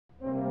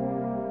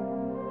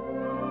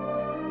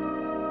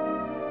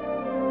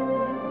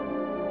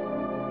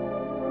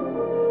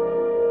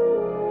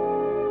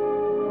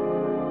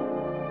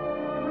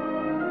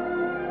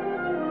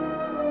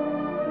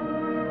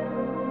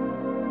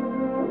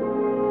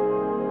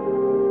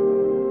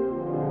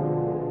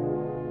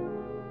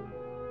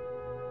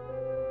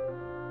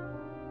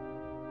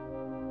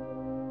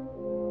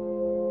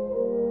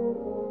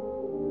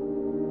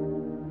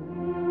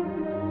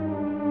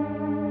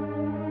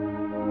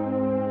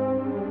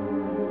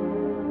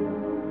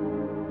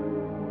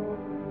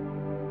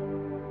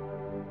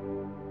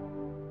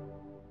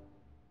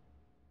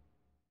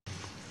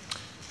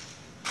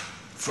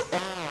For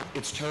all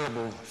its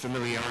terrible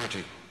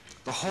familiarity,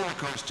 the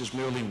Holocaust is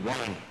merely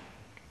one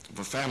of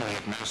a family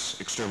of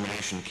mass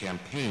extermination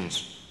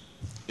campaigns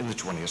in the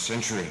 20th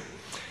century.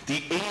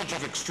 The age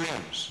of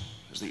extremes,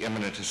 as the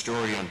eminent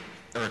historian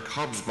Eric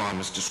Hobsbawm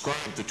has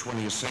described the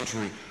 20th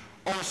century,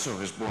 also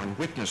has borne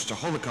witness to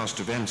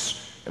Holocaust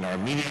events in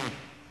Armenia,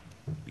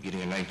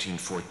 beginning in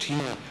 1914,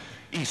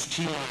 East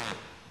Timor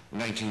in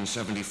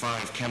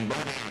 1975,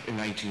 Cambodia in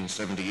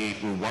 1978,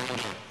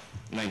 Rwanda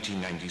in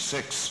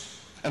 1996,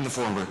 and the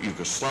former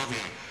Yugoslavia,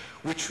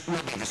 which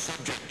will be the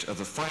subject of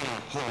the final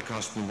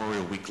Holocaust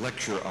Memorial Week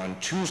lecture on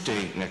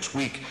Tuesday next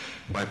week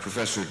by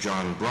Professor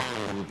John Braun.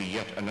 There will be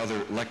yet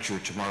another lecture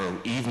tomorrow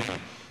evening,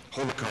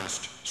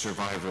 Holocaust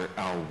survivor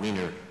Al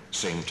Wiener,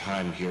 same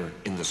time here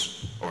in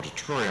this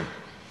auditorium.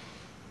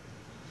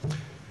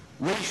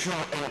 Racial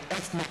and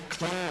ethnic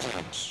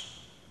cleansings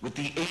with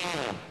the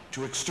aim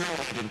to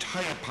exterminate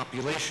entire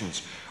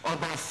populations are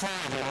by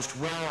far the most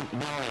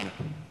well-known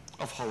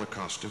of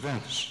Holocaust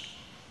events.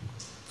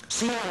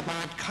 Seen in a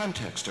broad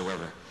context,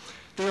 however,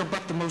 they are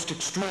but the most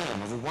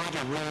extreme of a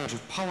wider range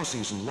of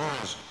policies and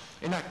laws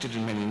enacted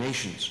in many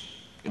nations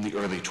in the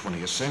early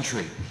 20th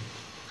century.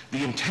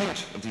 The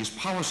intent of these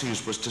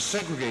policies was to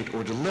segregate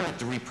or to limit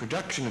the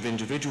reproduction of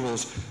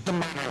individuals the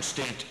modern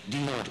state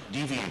deemed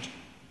deviant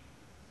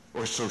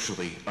or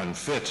socially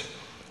unfit.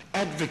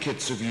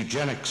 Advocates of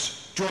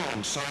eugenics,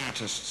 German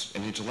scientists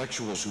and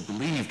intellectuals who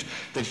believed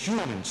that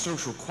human and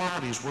social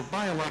qualities were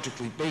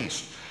biologically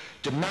based,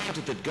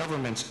 demanded that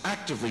governments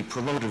actively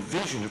promote a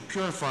vision of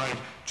purified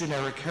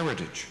generic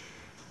heritage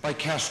by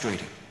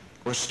castrating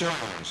or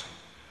sterilizing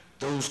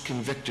those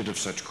convicted of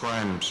such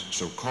crimes,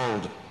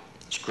 so-called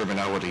as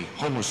criminality,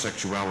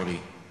 homosexuality,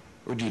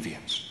 or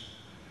deviance.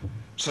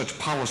 Such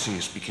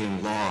policies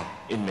became law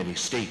in many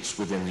states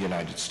within the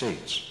United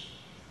States.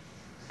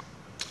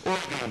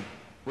 Oregon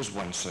was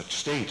one such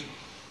state,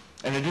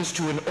 and it is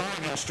to an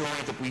Oregon story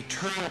that we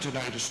turn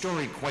tonight, a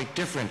story quite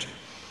different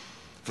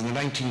from the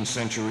 19th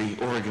century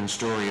Oregon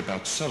story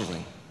about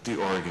settling the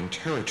Oregon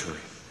Territory.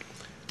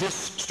 This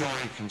story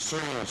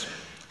concerns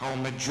how a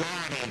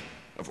majority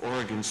of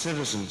Oregon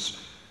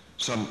citizens,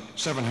 some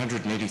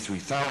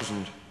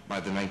 783,000 by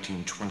the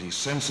 1920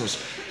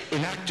 census,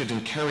 enacted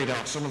and carried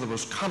out some of the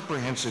most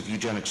comprehensive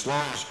eugenics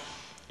laws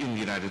in the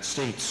United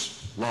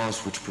States,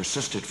 laws which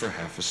persisted for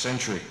half a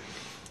century.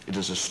 It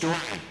is a story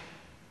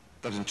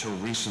that until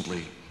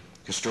recently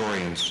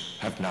historians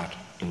have not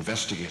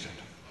investigated.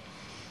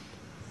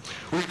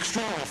 We're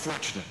extremely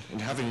fortunate in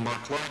having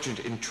Mark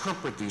Largent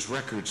interpret these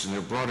records in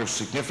their broader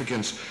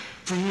significance,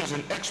 for he is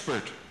an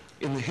expert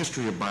in the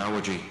history of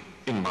biology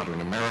in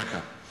modern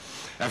America.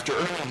 After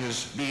earning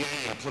his BA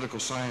in political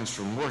science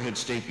from Moorhead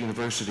State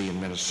University in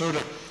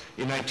Minnesota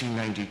in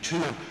 1992,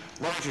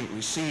 Largent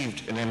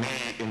received an MA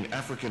in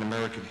African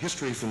American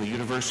history from the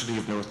University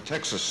of North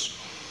Texas.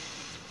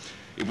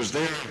 It was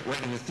there,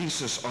 writing a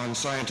thesis on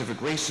scientific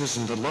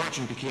racism, that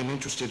Largent became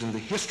interested in the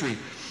history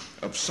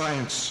of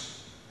science.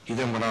 He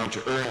then went on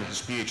to earn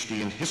his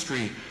PhD in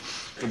history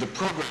for the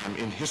program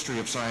in History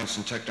of Science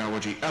and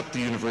Technology at the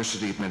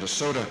University of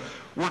Minnesota,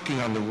 working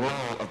on the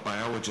role of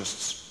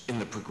biologists in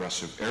the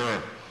Progressive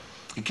Era.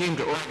 He came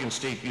to Oregon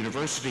State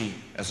University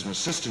as an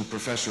assistant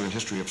professor in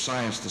history of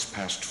science this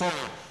past fall,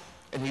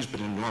 and he's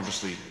been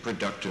enormously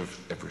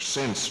productive ever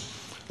since.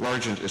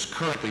 Largent is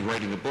currently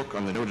writing a book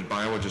on the noted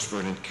biologist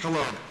Vernon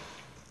Kellogg,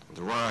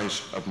 The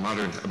Rise of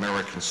Modern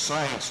American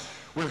Science,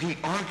 where he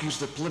argues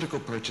that political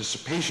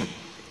participation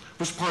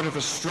was part of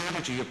a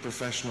strategy of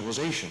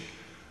professionalization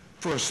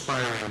for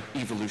aspiring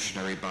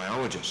evolutionary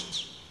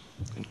biologists.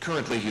 And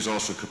currently he's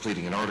also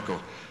completing an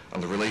article on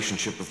the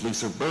relationship of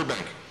Luther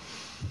Burbank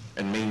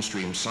and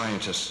mainstream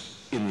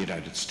scientists in the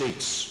United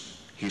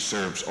States. He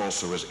serves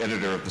also as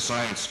editor of the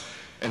Science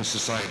and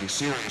Society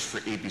series for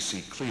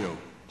ABC Clio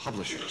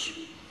Publishers.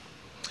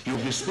 He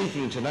will be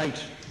speaking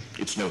tonight,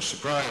 it's no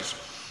surprise,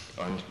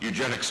 on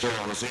eugenic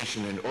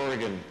sterilization in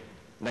Oregon,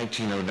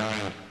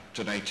 1909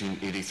 to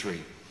 1983.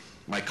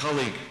 My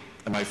colleague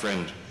and my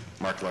friend,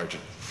 Mark Largent.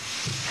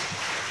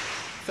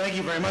 Thank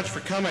you very much for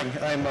coming.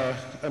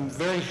 I'm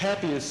very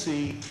happy to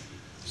see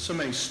so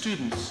many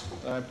students.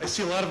 I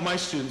see a lot of my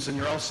students, and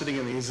you're all sitting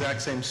in the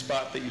exact same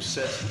spot that you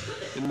sit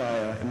in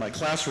my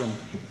classroom.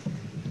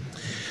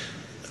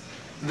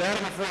 That,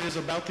 I'm afraid, is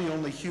about the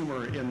only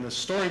humor in the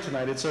story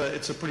tonight. It's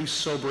a pretty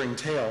sobering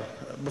tale.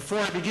 Before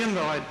I begin,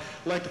 though, I'd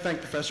like to thank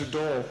Professor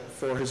Dole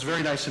for his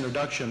very nice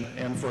introduction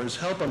and for his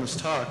help on this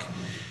talk.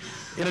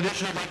 In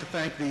addition, I'd like to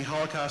thank the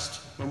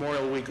Holocaust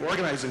Memorial Week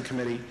Organizing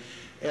Committee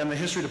and the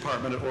History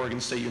Department at Oregon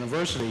State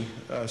University,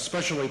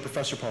 especially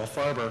Professor Paul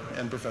Farber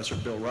and Professor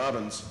Bill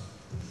Robbins,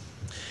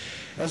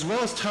 as well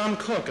as Tom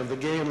Cook of the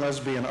Gay and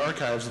Lesbian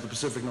Archives of the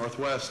Pacific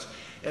Northwest,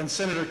 and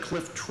Senator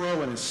Cliff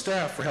Trow and his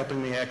staff for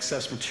helping me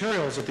access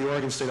materials at the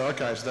Oregon State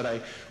Archives that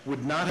I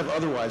would not have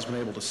otherwise been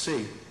able to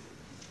see.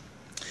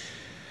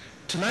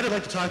 Tonight I'd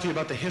like to talk to you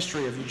about the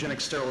history of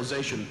eugenic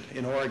sterilization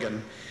in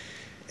Oregon.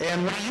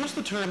 And when I use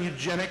the term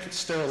eugenic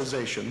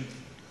sterilization,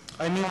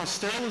 I mean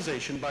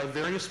sterilization by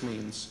various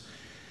means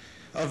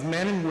of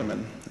men and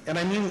women, and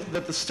I mean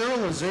that the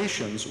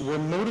sterilizations were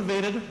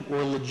motivated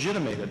or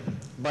legitimated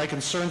by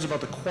concerns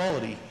about the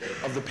quality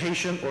of the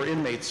patient or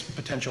inmate's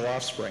potential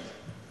offspring.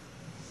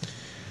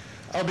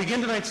 I'll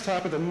begin tonight's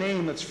talk with a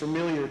name that's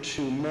familiar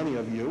to many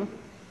of you.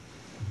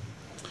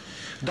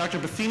 Dr.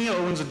 Bethenia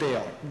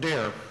Owens-Dare.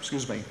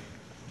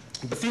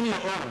 Bethenia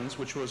Owens,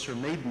 which was her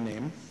maiden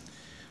name,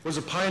 was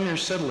a pioneer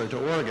settler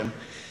to Oregon.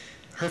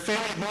 Her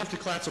family moved to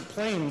Clatsop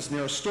Plains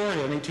near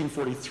Astoria in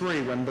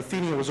 1843 when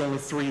Bethenia was only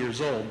 3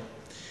 years old.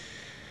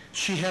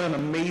 She had an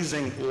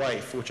amazing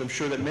life, which I'm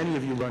sure that many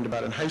of you learned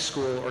about in high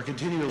school or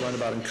continue to learn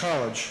about in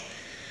college.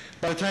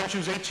 By the time she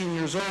was 18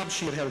 years old,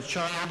 she had had a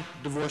child,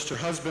 divorced her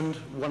husband,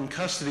 won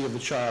custody of the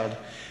child,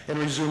 and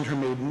resumed her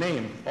maiden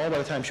name, all by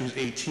the time she was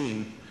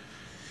 18.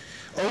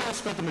 Owens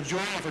spent the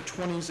majority of her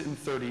 20s and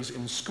 30s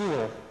in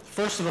school,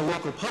 first in a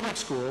local public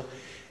school,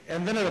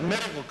 and then at a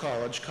medical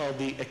college called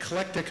the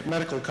Eclectic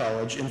Medical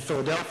College in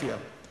Philadelphia.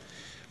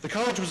 The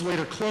college was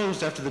later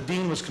closed after the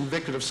dean was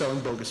convicted of selling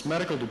bogus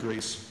medical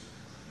degrees.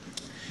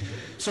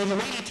 So in the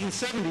late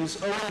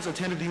 1870s, Owens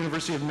attended the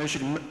University of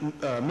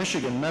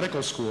Michigan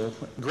Medical School,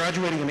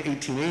 graduating in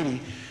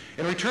 1880,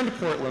 and returned to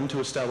Portland to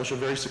establish a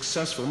very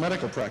successful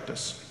medical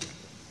practice.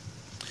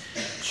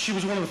 She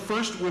was one of the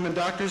first women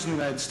doctors in the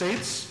United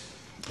States,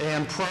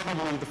 and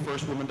probably the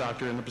first woman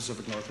doctor in the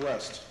Pacific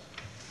Northwest.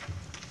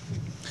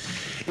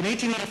 In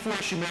 1884,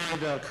 she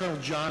married Colonel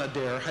John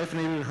Adair,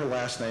 hyphenated her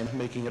last name,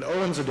 making it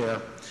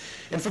Owens-Adair.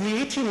 And from the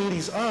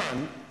 1880s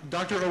on,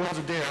 Dr.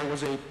 Owens-Adair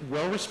was a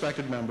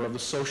well-respected member of the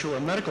social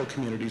and medical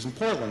communities in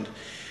Portland.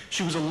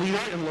 She was a leader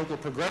in local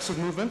progressive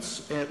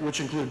movements, which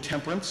included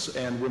temperance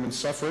and women's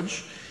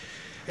suffrage.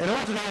 And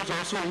Owens-Adair was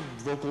also a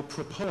vocal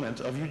proponent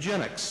of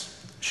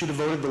eugenics. She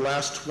devoted the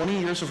last 20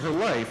 years of her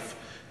life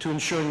to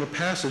ensuring the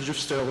passage of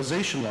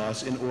sterilization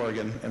laws in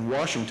Oregon and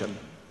Washington.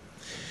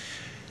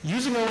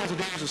 Using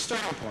Owens-Adair as a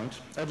starting point,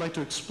 I'd like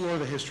to explore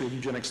the history of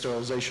eugenic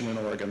sterilization in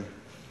Oregon.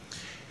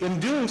 In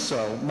doing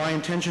so, my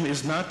intention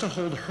is not to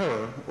hold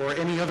her or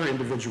any other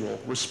individual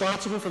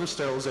responsible for the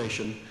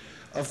sterilization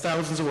of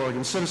thousands of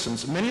Oregon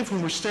citizens, many of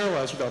whom were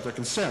sterilized without their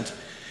consent,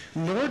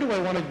 nor do I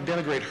want to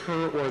denigrate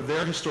her or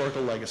their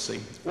historical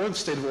legacy, or the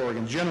state of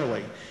Oregon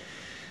generally.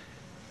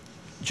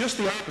 Just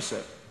the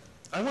opposite.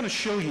 I want to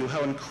show you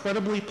how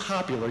incredibly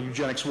popular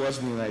eugenics was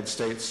in the United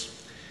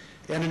States,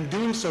 and in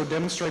doing so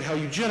demonstrate how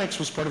eugenics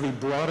was part of a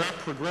broader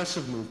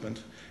progressive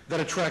movement that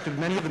attracted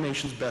many of the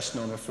nation's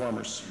best-known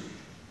reformers.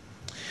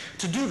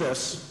 To do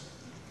this,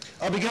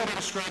 I'll begin by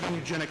describing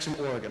eugenics in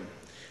Oregon,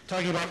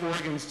 talking about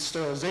Oregon's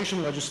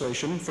sterilization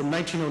legislation from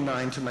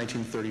 1909 to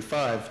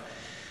 1935.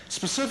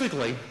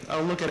 Specifically,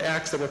 I'll look at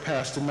acts that were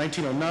passed in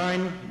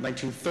 1909,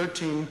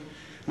 1913,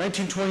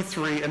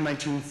 1923, and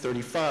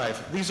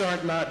 1935. These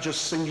aren't not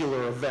just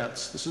singular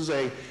events. This is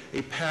a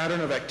pattern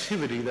of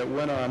activity that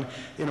went on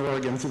in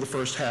Oregon through the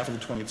first half of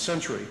the 20th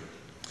century.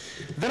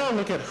 Then I'll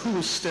look at who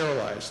was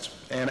sterilized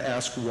and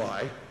ask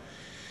why.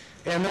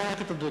 And then I'll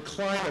look at the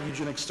decline of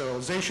eugenic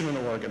sterilization in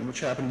Oregon, which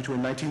happened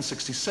between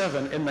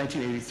 1967 and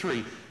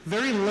 1983,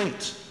 very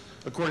late,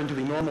 according to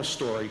the normal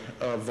story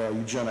of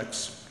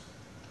eugenics.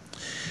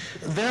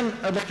 Then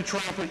I'd like to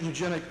try and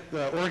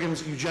put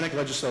Oregon's eugenic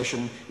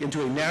legislation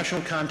into a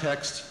national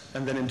context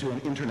and then into an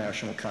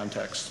international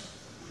context.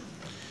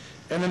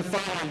 And then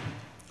finally,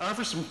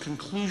 offer some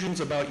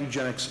conclusions about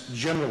eugenics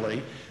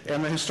generally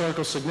and the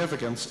historical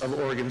significance of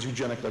Oregon's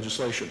eugenic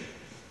legislation.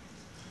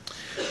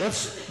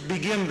 Let's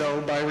begin,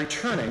 though, by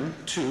returning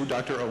to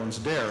Dr.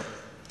 Owens-Dare.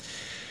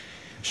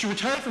 She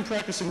retired from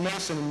practicing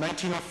medicine in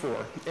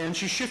 1904, and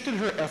she shifted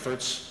her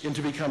efforts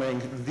into becoming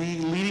the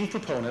leading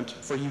proponent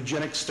for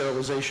eugenic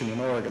sterilization in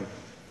Oregon.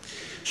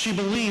 She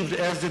believed,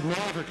 as did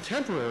many of her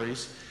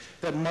contemporaries,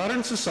 that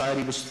modern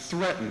society was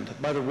threatened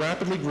by the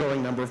rapidly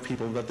growing number of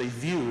people that they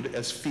viewed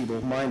as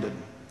feeble-minded.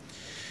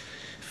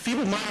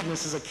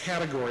 Feeble-mindedness is a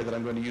category that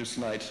I'm going to use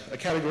tonight, a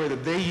category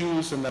that they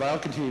use and that I'll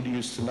continue to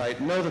use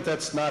tonight. Know that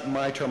that's not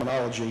my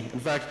terminology. In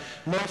fact,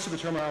 most of the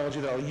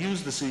terminology that I'll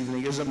use this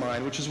evening isn't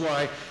mine, which is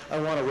why I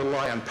want to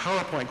rely on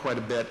PowerPoint quite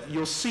a bit.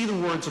 You'll see the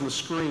words on the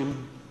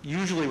screen,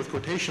 usually with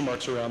quotation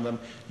marks around them.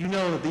 You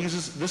know that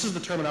this is the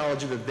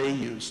terminology that they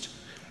used.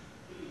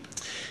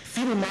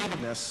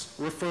 Feeble-mindedness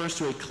refers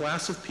to a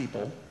class of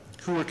people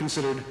who are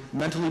considered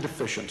mentally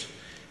deficient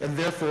and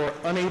therefore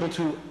unable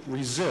to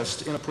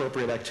resist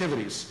inappropriate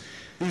activities.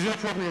 These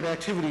inappropriate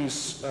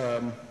activities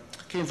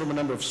came from a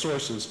number of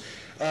sources.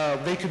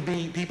 They could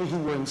be people who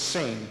were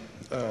insane,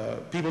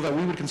 people that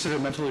we would consider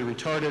mentally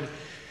retarded,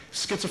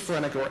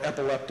 schizophrenic, or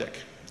epileptic.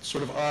 It's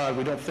sort of odd,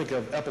 we don't think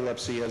of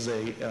epilepsy as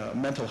a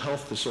mental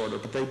health disorder,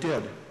 but they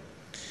did.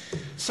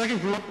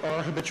 Second group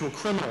are habitual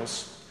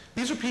criminals.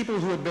 These are people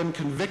who have been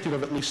convicted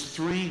of at least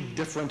 3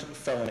 different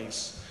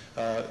felonies.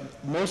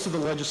 Most of the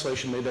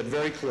legislation made that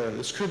very clear.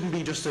 This couldn't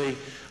be just a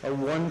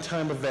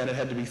one-time event. It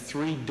had to be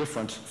 3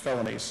 different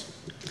felonies.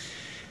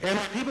 And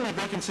people have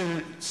been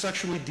considered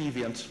sexually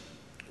deviant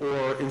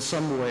or in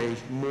some way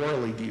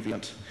morally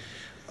deviant.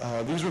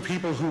 These were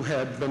people who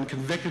had been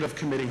convicted of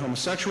committing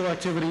homosexual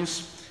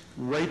activities,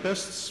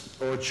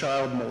 rapists, or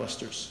child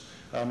molesters.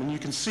 And you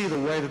can see the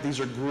way that these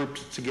are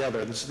grouped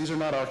together. These are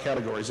not our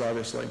categories,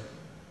 obviously.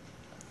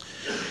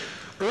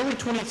 Early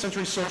 20th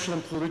century social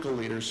and political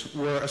leaders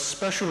were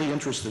especially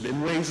interested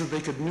in ways that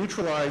they could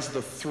neutralize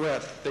the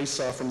threat they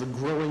saw from the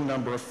growing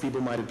number of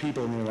feeble-minded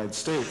people in the United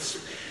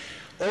States.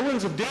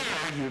 Owens Adair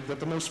argued that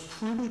the most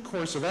prudent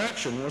course of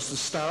action was to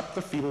stop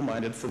the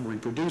feeble-minded from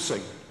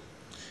reproducing.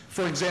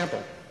 For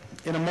example,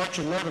 in a March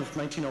 11,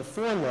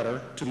 1904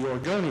 letter to the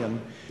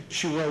Oregonian,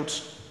 she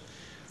wrote,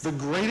 "The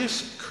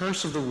greatest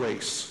curse of the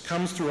race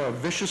comes through our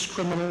vicious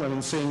criminal and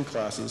insane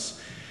classes,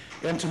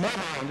 and to my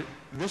mind,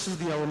 this is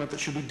the element that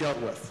should be dealt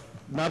with,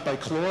 not by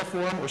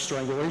chloroform or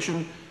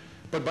strangulation,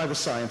 but by the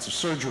science of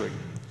surgery.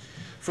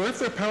 For if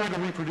their power to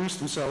reproduce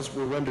themselves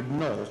were rendered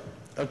null,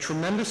 a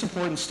tremendous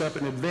important step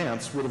in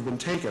advance would have been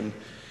taken,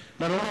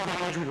 not only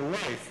with injury to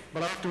life,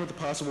 but often with the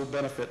possible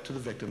benefit to the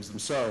victims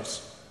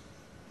themselves."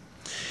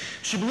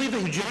 She believed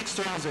that eugenic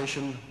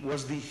sterilization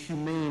was the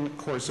humane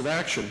course of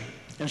action,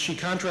 and she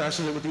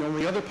contrasted it with the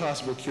only other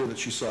possible cure that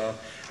she saw,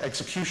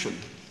 execution.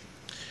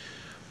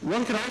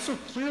 One can also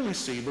clearly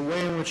see the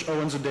way in which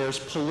Owens Adair's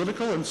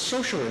political and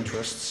social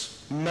interests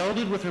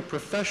melded with her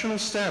professional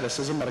status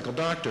as a medical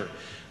doctor.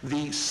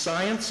 The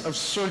science of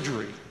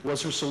surgery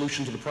was her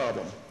solution to the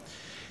problem.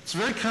 It's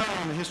very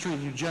common in the history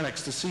of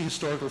eugenics to see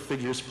historical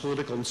figures'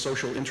 political and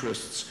social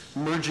interests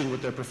merging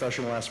with their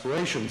professional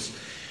aspirations.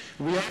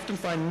 We often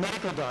find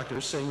medical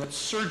doctors saying that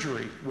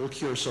surgery will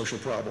cure social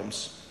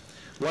problems.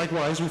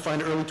 Likewise, we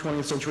find early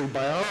 20th century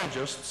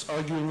biologists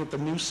arguing that the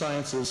new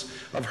sciences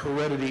of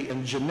heredity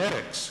and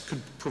genetics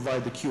could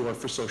provide the cure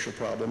for social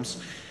problems.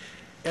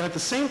 And at the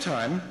same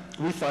time,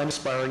 we find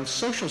aspiring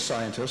social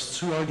scientists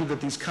who argue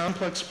that these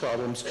complex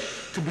problems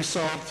could be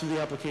solved through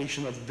the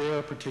application of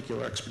their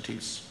particular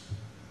expertise.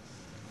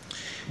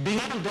 Being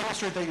able to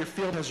demonstrate that your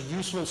field has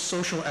useful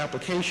social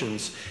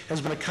applications has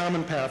been a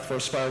common path for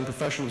aspiring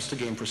professionals to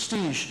gain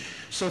prestige.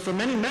 So for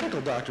many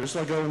medical doctors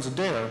like Owens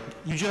Adair,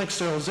 eugenic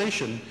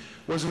sterilization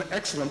was an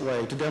excellent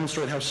way to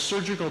demonstrate how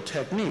surgical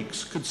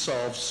techniques could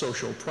solve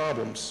social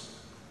problems.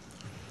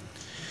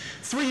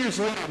 3 years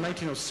later, in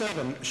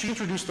 1907, she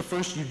introduced the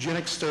first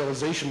eugenic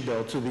sterilization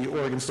bill to the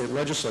Oregon State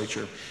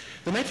Legislature.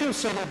 The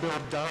 1907 bill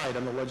died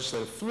on the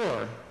legislative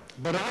floor,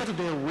 but Owens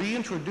Adair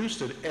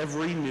reintroduced it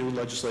every new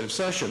legislative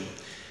session.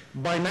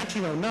 By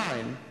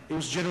 1909, it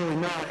was generally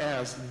known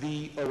as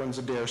the Owens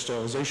Adair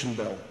Sterilization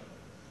Bill.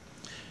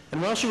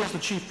 And while she was the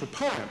chief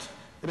proponent,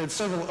 it had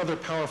several other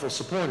powerful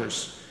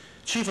supporters.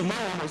 Chief among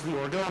them was the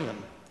Oregonian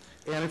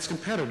and its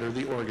competitor,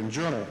 the Oregon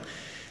Journal.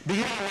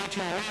 Beginning in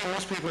 1909,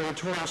 newspaper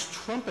editorials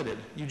trumpeted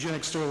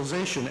eugenic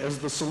sterilization as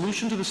the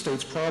solution to the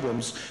state's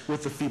problems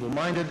with the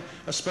feeble-minded,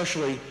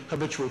 especially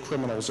habitual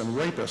criminals and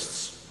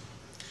rapists.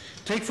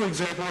 Take, for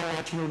example, a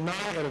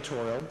 1909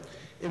 editorial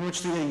in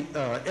which the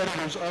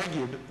editors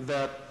argued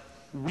that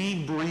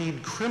we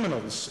breed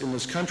criminals in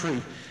this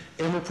country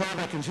and will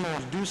probably continue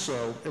to do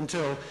so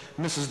until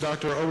Mrs.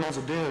 Dr. Owens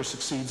Adair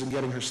succeeds in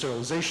getting her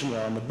sterilization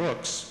law on the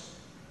books.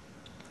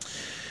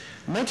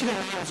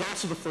 1909 was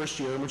also the first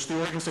year in which the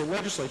Oregon State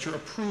Legislature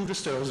approved a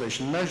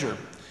sterilization measure.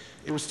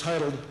 It was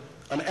titled,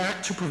 "An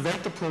Act to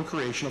Prevent the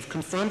Procreation of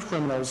Confirmed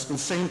Criminals,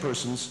 Insane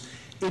Persons,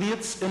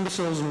 Idiots,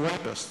 Imbeciles, and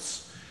Rapists,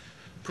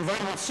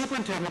 providing that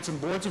superintendents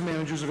and boards of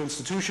managers of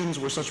institutions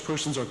where such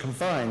persons are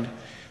confined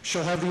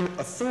shall have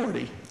the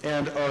authority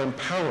and are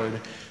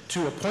empowered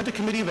to appoint a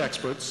committee of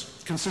experts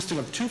consisting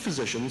of 2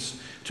 physicians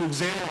to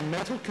examine the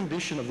mental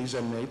condition of these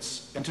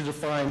inmates and to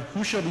define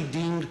who shall be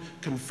deemed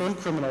confirmed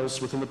criminals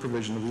within the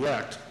provision of the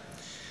Act."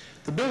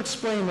 The bill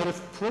explained that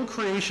if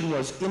procreation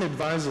was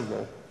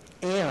inadvisable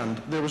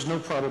and there was no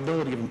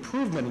probability of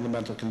improvement in the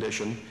mental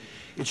condition,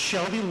 it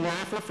shall be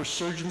lawful for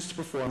surgeons to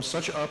perform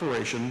such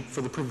operation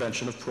for the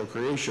prevention of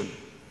procreation.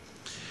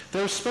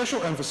 There is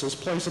special emphasis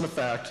placed on the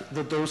fact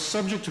that those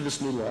subject to this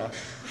new law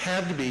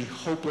had to be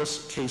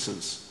hopeless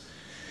cases.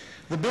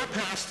 The bill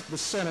passed the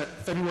Senate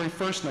February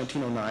 1st,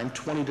 1909,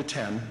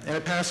 20-10, and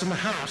it passed in the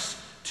House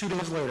 16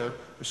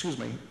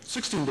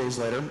 days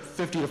later,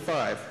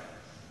 50-5.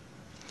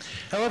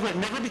 However, it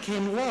never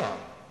became law.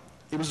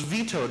 It was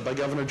vetoed by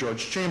Governor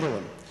George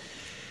Chamberlain.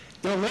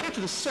 In a letter to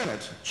the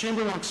Senate,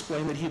 Chamberlain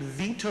explained that he had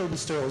vetoed the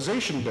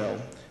sterilization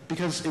bill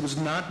because it was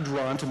not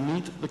drawn to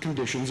meet the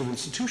conditions of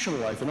institutional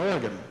life in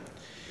Oregon.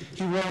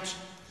 He wrote,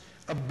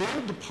 "A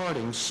bill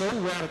departing so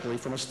radically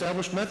from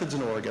established methods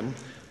in Oregon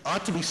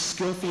ought to be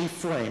skillfully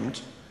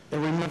framed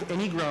and remove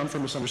any ground for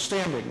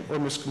misunderstanding or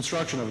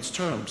misconstruction of its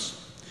terms."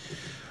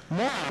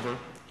 Moreover,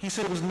 he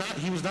said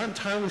he was not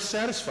entirely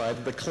satisfied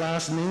that the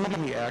class named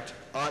in the Act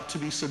ought to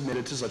be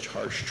submitted to such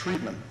harsh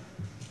treatment.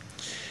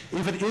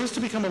 If it is to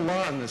become a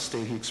law in this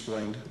state, he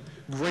explained,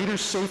 greater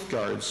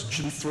safeguards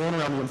should be thrown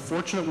around the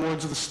unfortunate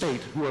wards of the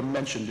state who are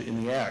mentioned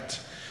in the Act.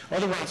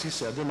 Otherwise, he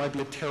said, there might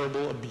be a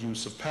terrible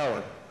abuse of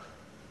power.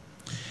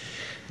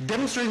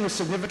 Demonstrating the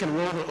significant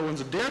role that Owens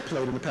Adair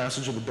played in the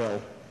passage of the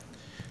bill,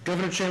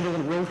 Governor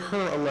Chamberlain wrote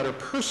her a letter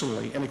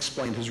personally and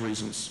explained his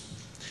reasons.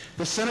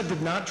 The Senate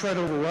did not try to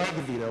override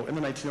the veto, and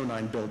the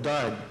 1909 bill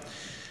died.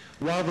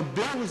 While the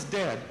bill was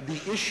dead, the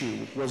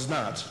issue was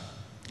not.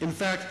 In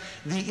fact,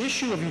 the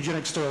issue of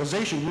eugenic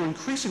sterilization grew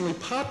increasingly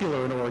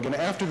popular in Oregon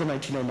after the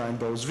 1909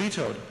 bill was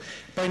vetoed.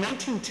 By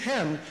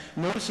 1910,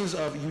 notices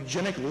of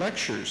eugenic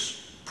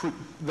lectures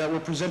that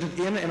were presented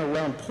in and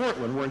around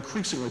Portland were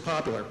increasingly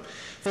popular.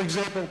 For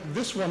example,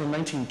 this one in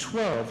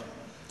 1912,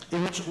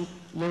 in which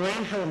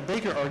Lorraine Helen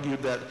Baker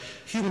argued that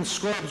human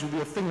scrubs would be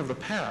a thing of the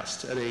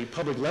past at a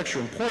public lecture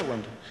in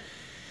Portland.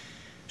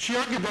 She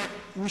argued that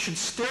we should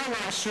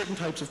sterilize certain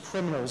types of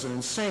criminals and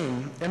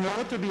insane, and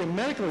let there be a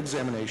medical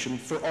examination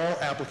for all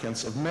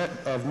applicants of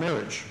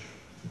marriage.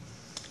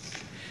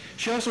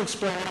 She also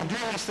explained that in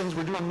doing these things,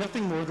 we're doing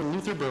nothing more than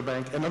Luther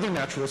Burbank and other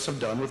naturalists have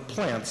done with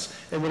plants,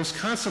 and what is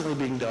constantly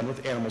being done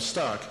with animal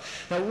stock.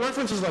 Now,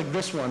 references like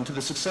this one to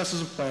the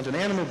successes of plant and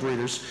animal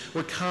breeders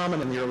were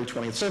common in the early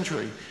 20th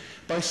century.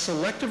 By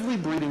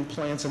selectively breeding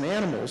plants and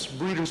animals,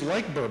 breeders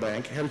like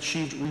Burbank had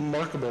achieved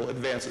remarkable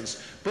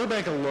advances.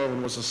 Burbank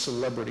alone was a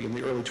celebrity in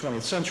the early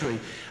 20th century.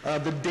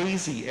 The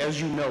daisy,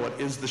 as you know it,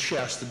 is the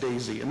Shasta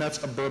daisy, and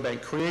that's a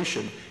Burbank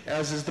creation,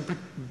 as is the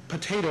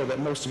potato that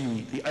most of you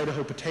eat, the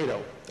Idaho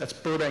potato. That's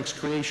Burbank's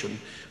creation.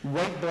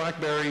 White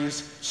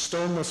blackberries,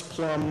 stoneless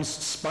plums,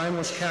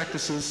 spineless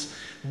cactuses,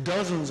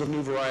 dozens of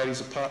new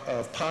varieties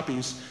of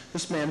poppies.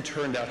 This man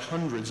turned out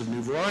hundreds of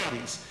new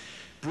varieties.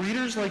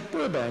 Breeders like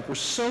Burbank were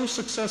so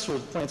successful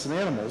with plants and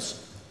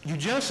animals,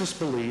 eugenicists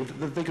believed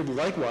that they could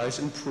likewise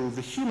improve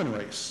the human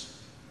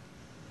race.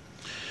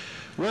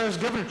 Whereas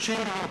Governor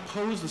Chamberlain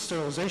opposed the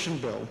sterilization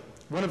bill,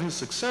 one of his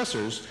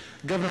successors,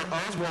 Governor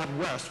Oswald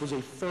West, was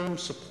a firm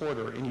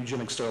supporter in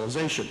eugenic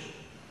sterilization.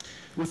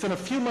 Within a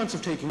few months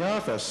of taking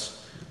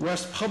office,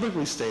 West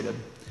publicly stated,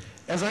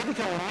 "As I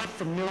become more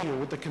familiar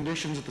with the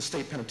conditions at the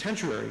state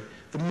penitentiary,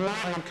 the more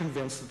I am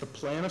convinced that the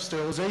plan of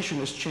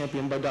sterilization as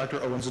championed by Dr.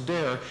 Owens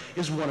Adair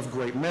is one of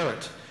great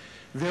merit.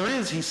 There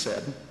is," he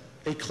said,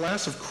 "a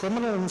class of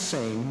criminal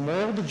insane,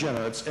 moral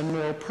degenerates, and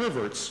moral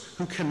perverts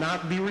who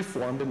cannot be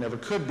reformed and never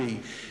could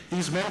be.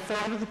 These men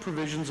fall under the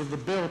provisions of the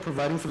bill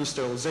providing for the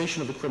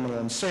sterilization of the criminal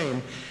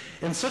insane,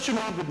 and such a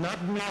mode would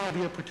not merely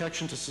be a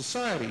protection to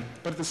society,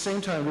 but at the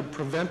same time would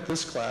prevent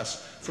this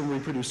class from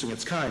reproducing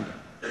its kind."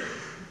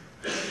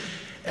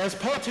 As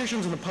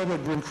politicians and the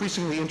public grew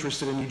increasingly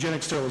interested in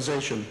eugenic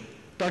sterilization,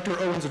 Dr.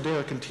 Owens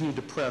Adair continued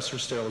to press her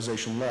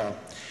sterilization law.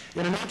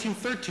 And in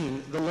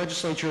 1913, the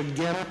legislature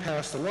again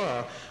passed a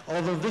law,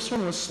 although this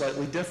one was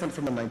slightly different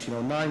from the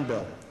 1909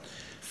 bill.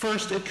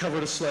 First, it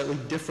covered a slightly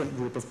different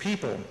group of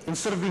people.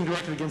 Instead of being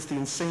directed against the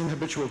insane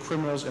habitual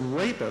criminals and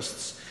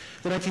rapists,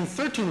 the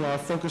 1913 law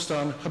focused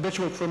on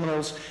habitual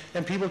criminals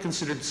and people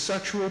considered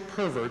sexual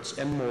perverts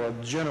and moral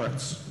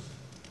degenerates.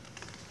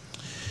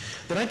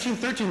 The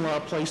 1913 law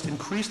placed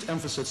increased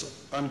emphasis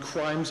on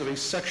crimes of a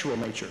sexual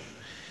nature.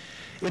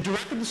 It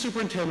directed the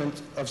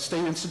superintendent of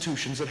state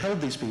institutions that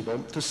held these people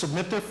to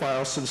submit their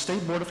files to the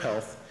State Board of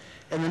Health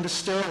and then to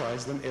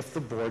sterilize them if the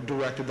board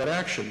directed that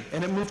action.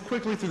 And it moved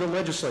quickly through the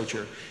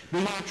legislature.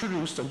 Being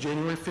introduced on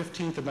January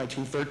 15th of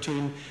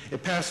 1913,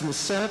 it passed in the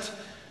Senate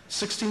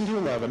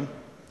 16-11,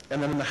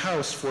 and then in the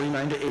House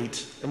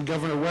 49-8, and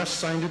Governor West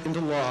signed it into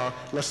law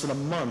less than a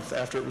month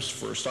after it was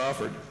first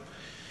offered.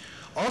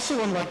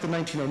 Also, unlike the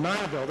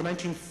 1909 bill, the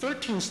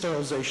 1913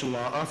 sterilization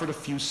law offered a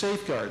few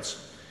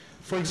safeguards.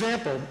 For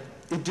example,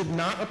 it did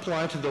not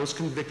apply to those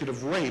convicted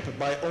of rape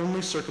by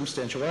only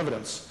circumstantial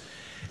evidence,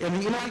 and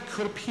the inmate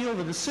could appeal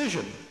the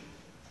decision.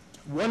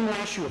 One more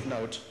issue of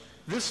note,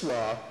 this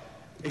law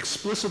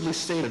explicitly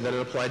stated that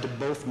it applied to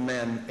both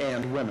men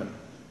and women.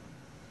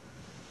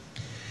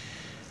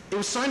 It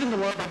was signed into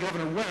law by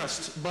Governor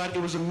West, but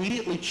it was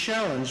immediately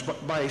challenged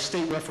by a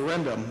state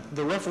referendum,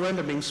 the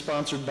referendum being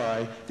sponsored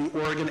by the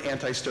Oregon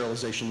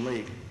Anti-Sterilization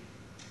League.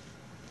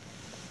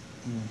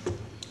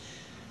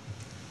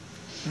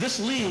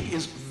 This league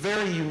is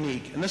very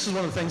unique, and this is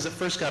one of the things that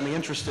first got me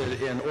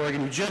interested in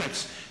Oregon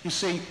eugenics. You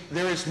see,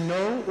 there is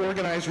no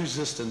organized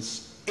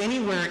resistance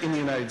anywhere in the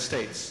United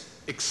States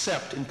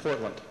except in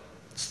Portland.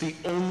 It's the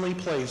only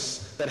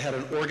place that had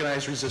an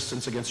organized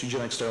resistance against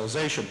eugenic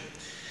sterilization.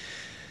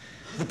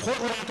 The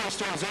Portland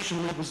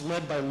Anti-Sterilization League was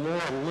led by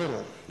Laura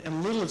Little,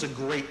 and Little is a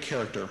great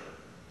character.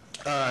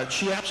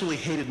 She absolutely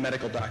hated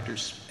medical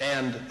doctors,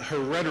 and her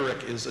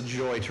rhetoric is a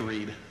joy to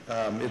read.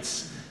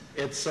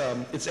 It's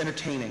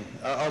entertaining.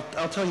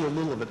 I'll tell you a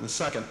little of it in a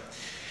second.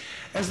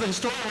 As the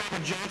historian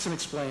Robert Johnson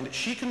explained,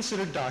 she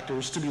considered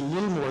doctors to be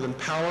little more than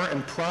power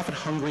and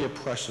profit-hungry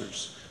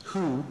oppressors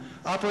who,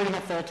 operating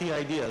on faulty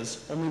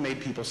ideas, only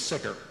made people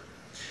sicker.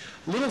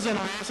 Little's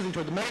animosity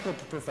toward the medical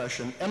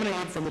profession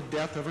emanated from the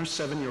death of her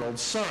 7-year-old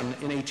son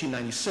in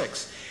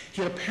 1896.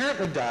 He had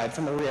apparently died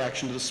from a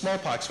reaction to the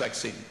smallpox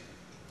vaccine.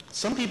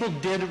 Some people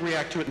did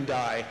react to it and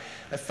die.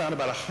 I found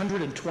about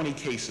 120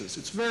 cases.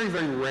 It's very,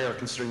 very rare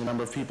considering the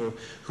number of people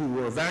who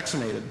were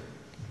vaccinated.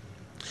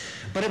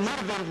 But it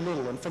motivated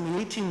Little, and from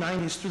the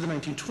 1890s through the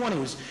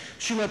 1920s,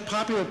 she led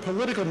popular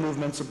political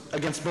movements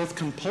against both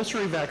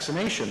compulsory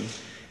vaccination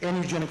and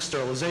eugenic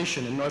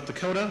sterilization in North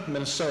Dakota,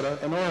 Minnesota,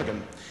 and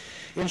Oregon.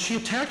 And she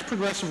attacked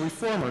progressive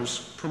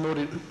reformers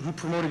who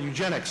promoted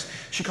eugenics.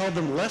 She called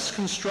them less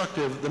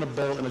constructive than a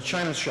bull in a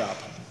china shop.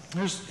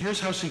 Here's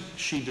how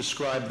she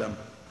described them.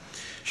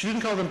 She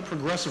didn't call them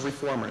progressive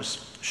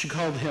reformers. She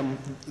called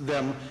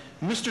them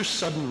Mr.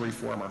 Sudden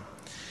Reformer.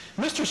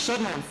 Mr.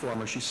 Sudden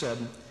Reformer, she said,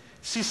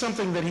 sees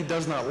something that he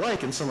does not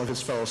like in some of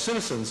his fellow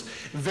citizens.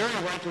 Very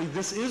likely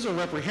this is a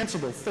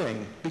reprehensible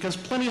thing, because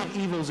plenty of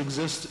evils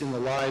exist in the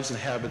lives and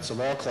habits of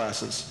all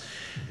classes.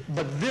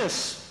 But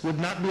this would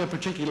not be a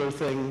particular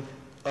thing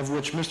of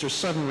which Mr.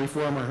 Sudden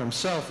Reformer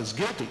himself is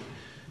guilty.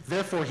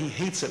 Therefore, he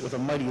hates it with a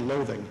mighty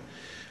loathing.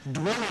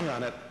 Dwelling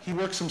on it, he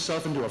works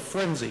himself into a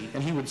frenzy,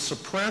 and he would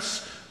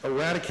suppress,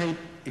 eradicate,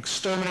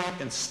 exterminate,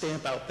 and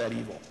stamp out that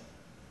evil.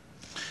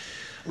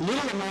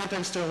 Little and the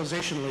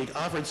Anti-Sterilization League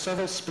offered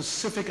several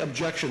specific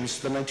objections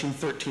to the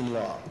 1913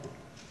 law.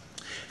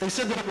 They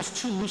said that it was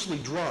too loosely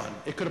drawn.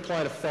 It could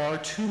apply to far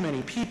too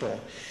many people,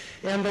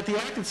 and that the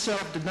act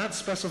itself did not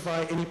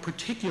specify any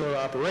particular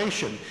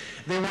operation.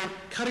 They were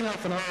cutting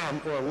off an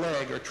arm or a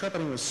leg or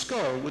trepanning the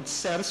skull would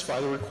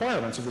satisfy the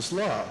requirements of this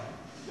law.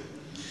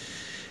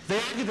 They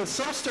argued that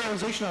some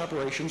sterilization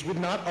operations would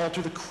not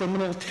alter the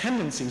criminal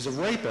tendencies of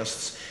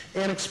rapists,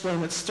 and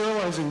explained that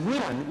sterilizing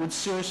women would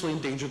seriously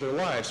endanger their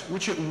lives,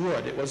 which it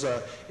would. It was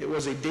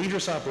a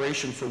dangerous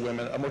operation for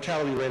women, a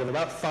mortality rate of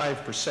about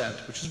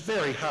 5%, which is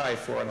very high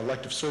for an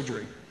elective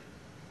surgery.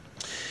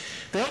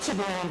 They also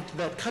believed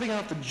that cutting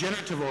out the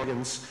generative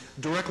organs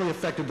directly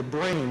affected the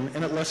brain,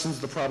 and it lessens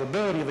the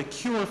probability of a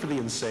cure for the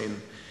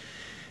insane.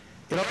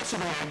 It also,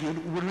 they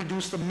argued, would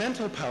reduce the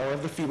mental power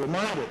of the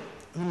feeble-minded,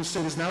 whom the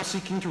state is now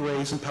seeking to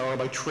raise in power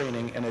by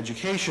training and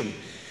education.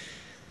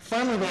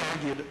 Finally, they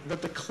argued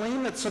that the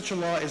claim that such a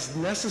law is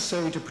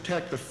necessary to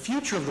protect the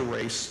future of the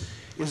race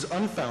is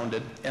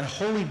unfounded and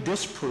wholly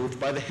disproved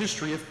by the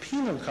history of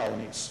penal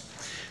colonies.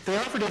 They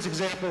offered as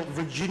example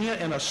Virginia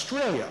and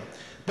Australia,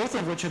 both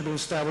of which had been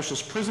established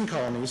as prison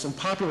colonies and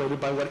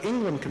populated by what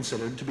England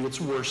considered to be its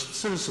worst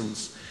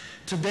citizens.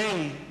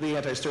 Today, the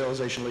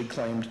Anti-Sterilization League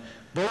claimed,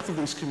 both of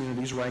these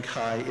communities rank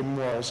high in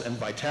morals and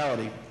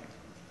vitality.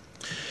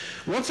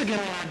 Once again,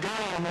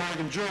 an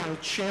Oregon Journal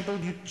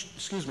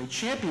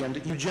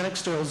championed eugenic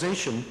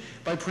sterilization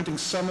by printing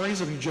summaries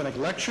of eugenic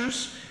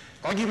lectures,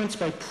 arguments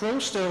by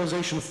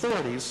pro-sterilization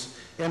authorities,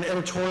 and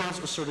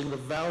editorials asserting the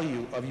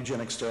value of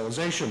eugenic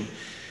sterilization.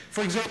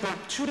 For example,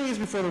 2 days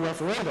before the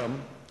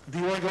referendum,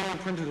 the Oregonian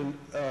printed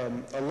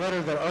a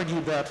letter that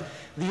argued that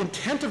the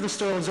intent of the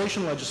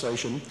sterilization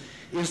legislation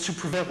is to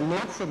prevent low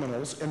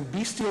criminals and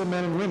bestial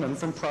men and women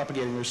from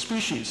propagating their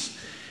species.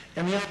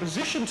 And the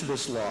opposition to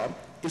this law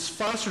is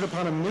fostered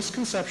upon a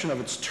misconception of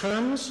its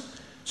terms,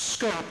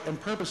 scope, and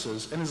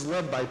purposes, and is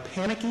led by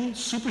panicky,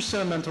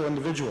 super-sentimental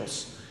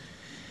individuals.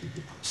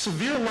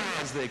 Severe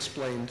laws, they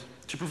explained,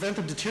 to prevent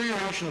the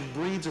deterioration of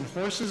breeds in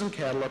horses and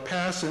cattle are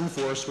passed and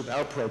enforced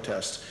without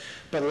protest,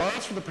 but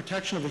laws for the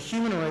protection of the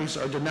human race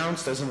are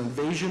denounced as an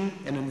invasion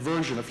and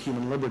inversion of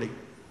human liberty.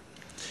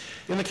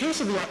 In the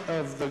case of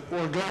the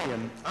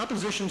Oregonian,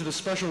 opposition to the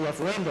special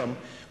referendum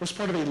was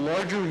part of a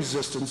larger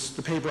resistance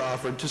the paper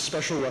offered to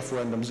special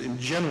referendums in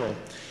general.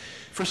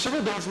 For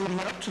several days leading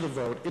up to the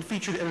vote, it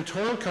featured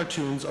editorial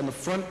cartoons on the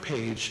front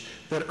page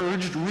that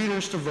urged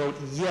readers to vote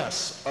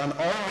yes on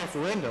all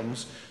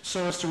referendums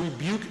so as to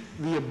rebuke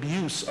the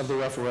abuse of the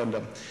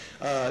referendum.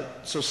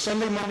 So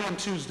Sunday, Monday, and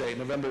Tuesday,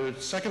 November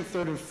 2nd,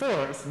 3rd, and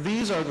 4th,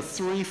 these are the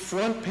 3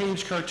 front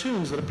page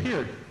cartoons that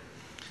appeared.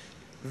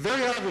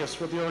 Very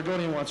obvious what the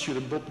Oregonian wants you to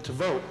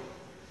vote.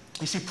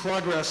 You see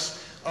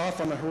progress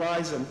off on the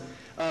horizon.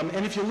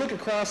 And if you look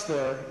across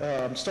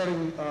there,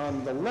 starting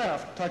on the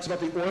left, it talks about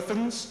the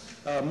orphans.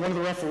 One of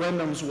the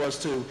referendums was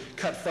to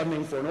cut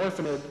funding for an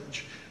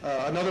orphanage.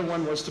 Another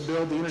one was to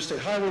build the interstate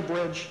highway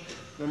bridge.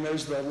 Then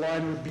there's the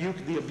line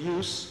rebuke the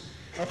abuse.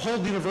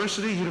 Uphold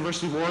University.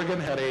 University of Oregon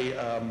had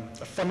a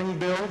funding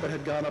bill that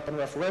had gone up in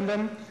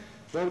referendum.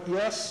 Vote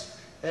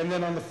yes. And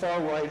then on the far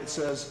right it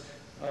says,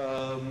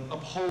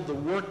 uphold the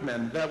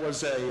workmen. That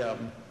was a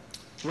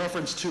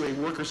reference to a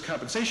workers'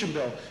 compensation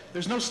bill.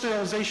 There's no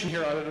sterilization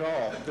here on it at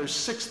all. There's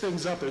 6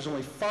 things up. There's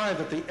only 5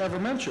 that they ever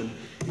mention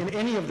in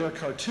any of their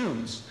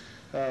cartoons.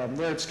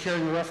 There it's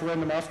carrying the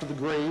referendum off to the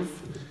grave.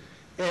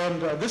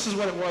 And this is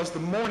what it was the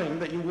morning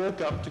that you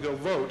woke up to go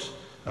vote.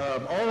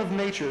 All of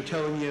nature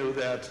telling you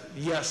that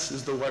yes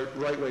is the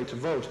right way to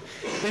vote.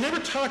 They never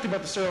talked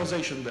about the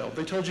sterilization bill.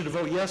 They told you to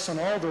vote yes on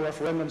all the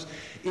referendums.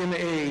 In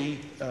a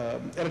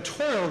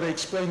editorial, they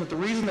explained that the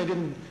reason they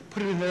didn't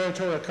put it in their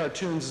editorial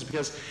cartoons is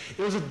because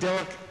it was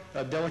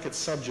a delicate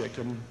subject,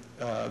 and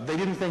they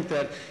didn't think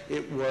that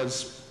it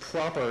was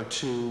proper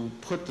to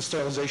put the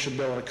sterilization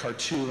bill in a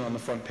cartoon on the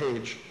front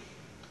page.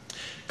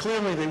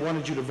 Clearly, they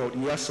wanted you to vote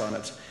yes on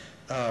it.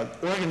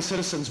 Oregon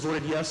citizens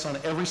voted yes on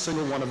every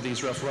single one of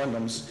these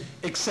referendums,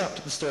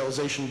 except the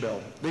sterilization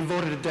bill. They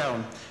voted it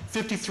down,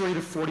 53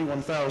 to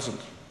 41,000.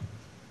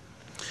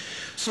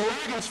 So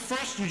Oregon's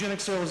first eugenic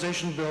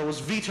sterilization bill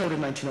was vetoed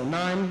in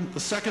 1909. The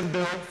second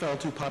bill fell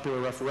to popular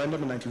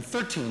referendum in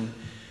 1913.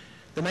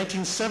 The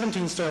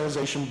 1917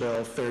 sterilization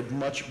bill fared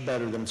much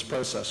better than its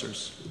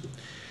predecessors.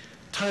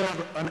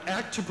 titled An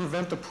Act to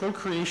Prevent the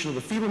Procreation of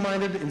the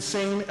Feeble-Minded,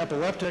 Insane,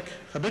 Epileptic,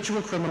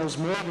 Habitual Criminals,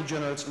 Moral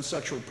Degenerates, and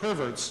Sexual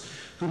Perverts,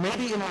 who may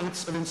be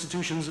inmates of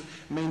institutions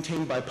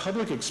maintained by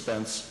public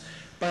expense,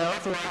 by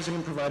authorizing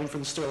and providing for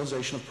the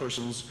sterilization of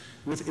persons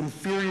with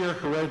inferior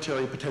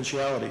hereditary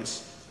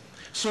potentialities.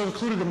 So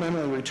included the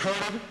mentally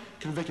retarded,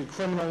 convicted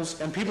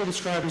criminals, and people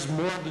described as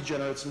moral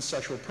degenerates and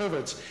sexual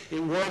perverts.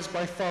 It was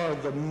by far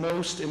the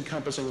most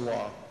encompassing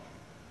law.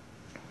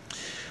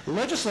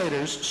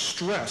 Legislators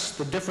stressed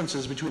the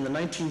differences between the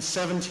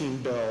 1917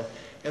 bill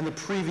and the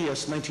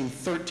previous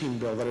 1913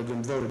 bill that had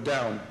been voted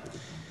down.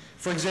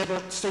 For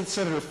example, State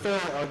Senator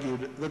Farrell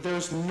argued that there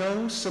is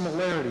no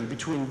similarity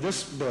between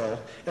this bill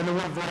and the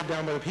one voted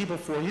down by the people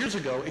 4 years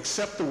ago,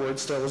 except the word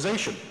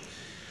sterilization.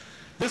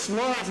 This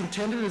law is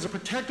intended as a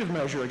protective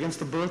measure against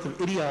the birth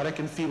of idiotic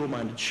and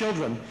feeble-minded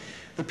children.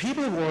 The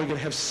people of Oregon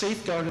have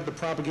safeguarded the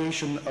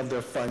propagation of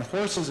their fine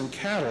horses and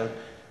cattle.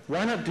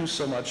 Why not do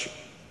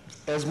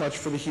as much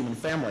for the human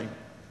family?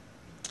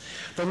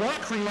 The law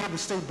created the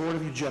State Board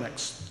of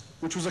Eugenics,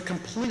 which was a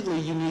completely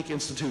unique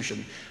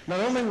institution. Not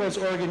only was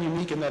Oregon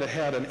unique in that it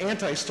had an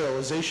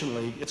anti-sterilization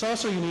league, it's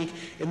also unique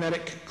in that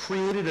it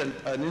created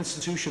an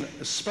institution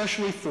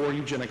especially for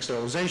eugenic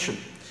sterilization.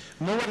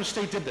 No other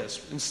state did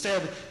this.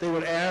 Instead, they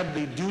would add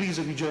the duties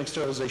of eugenic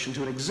sterilization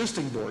to an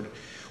existing board.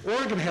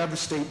 Oregon had the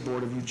State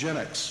Board of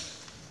Eugenics.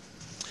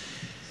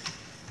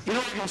 In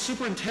Oregon,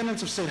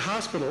 superintendents of state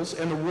hospitals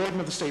and the warden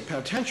of the state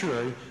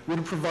penitentiary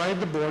would provide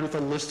the board with a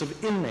list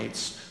of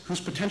inmates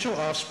whose potential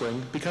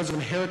offspring, because of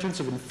inheritance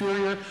of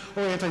inferior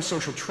or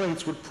antisocial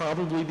traits, would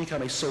probably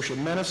become a social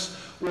menace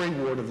or a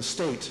ward of the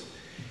state.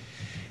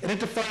 And it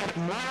defined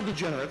moral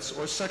degenerates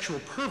or sexual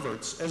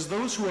perverts as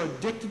those who are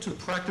addicted to the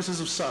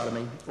practices of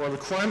sodomy or the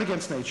crime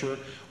against nature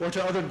or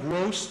to other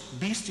gross,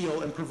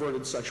 bestial, and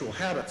perverted sexual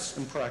habits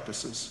and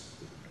practices.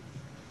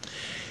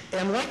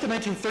 And like the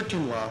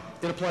 1913 law,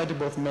 it applied to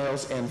both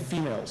males and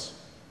females.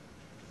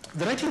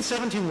 The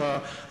 1917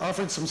 law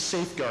offered some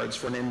safeguards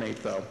for an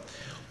inmate, though.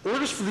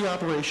 Orders for the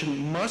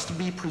operation must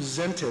be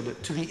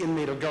presented to the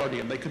inmate or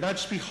guardian. They could not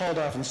just be hauled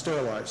off and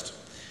sterilized.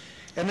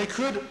 And they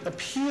could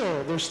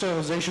appeal their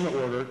sterilization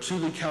order to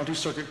the county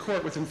circuit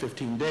court within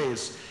 15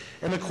 days.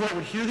 And the court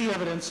would hear the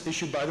evidence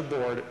issued by the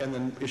board and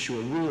then issue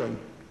a ruling.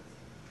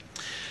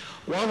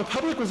 While the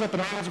public was up in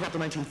arms about the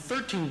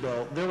 1913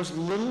 bill, there was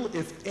little,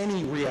 if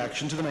any,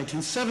 reaction to the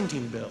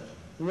 1917 bill.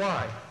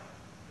 Why?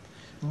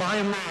 By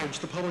and large,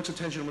 the public's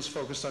attention was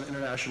focused on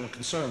international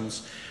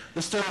concerns.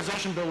 The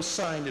sterilization bill was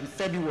signed in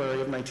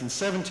February of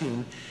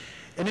 1917,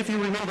 and if you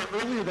remember,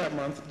 earlier that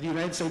month, the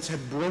United States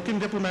had broken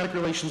diplomatic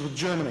relations with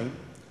Germany,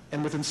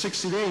 and within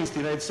 60 days, the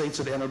United States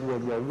had entered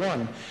World War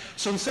I.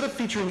 So instead of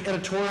featuring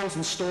editorials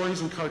and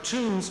stories and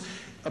cartoons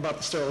about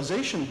the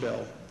sterilization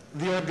bill,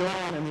 the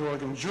Oregonian and the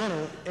Oregon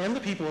Journal and the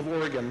people of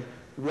Oregon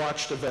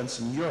watched events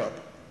in Europe.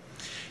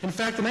 In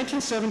fact, the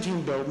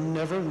 1917 bill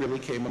never really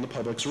came on the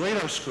public's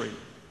radar screen.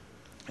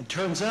 It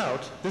turns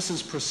out this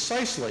is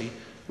precisely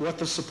what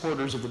the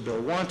supporters of the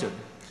bill wanted.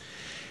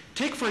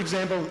 Take, for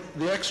example,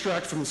 the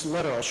extract from this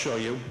letter I'll show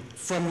you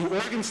from the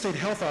Oregon State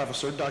Health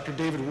Officer, Dr.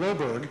 David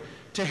Roberg,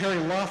 to Harry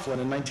Laughlin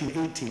in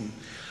 1918.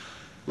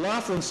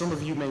 Laughlin, some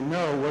of you may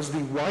know, was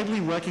the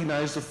widely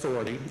recognized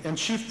authority and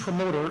chief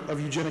promoter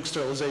of eugenic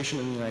sterilization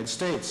in the United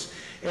States.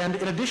 And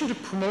in addition to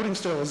promoting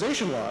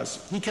sterilization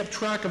laws, he kept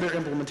track of their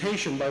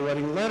implementation by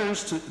writing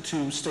letters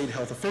to state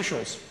health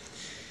officials.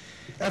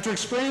 After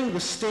explaining the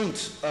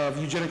state of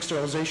eugenic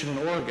sterilization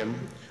in Oregon,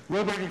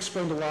 Roberg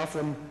explained to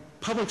Laughlin,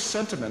 public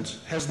sentiment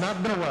has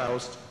not been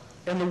aroused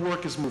and the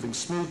work is moving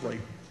smoothly.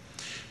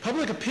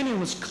 Public opinion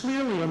was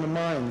clearly on the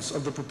minds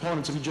of the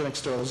proponents of eugenic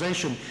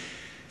sterilization.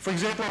 For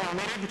example, in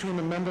a letter between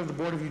the member of the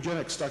Board of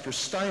Eugenics, Dr.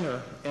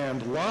 Steiner,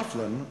 and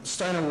Laughlin,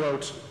 Steiner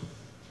wrote,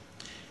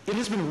 "It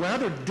has been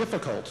rather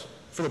difficult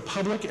for the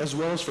public as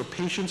well as for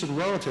patients and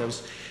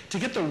relatives to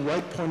get the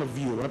right point of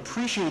view and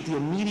appreciate the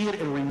immediate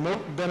and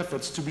remote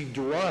benefits to be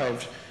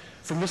derived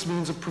from this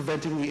means of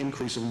preventing the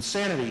increase of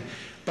insanity.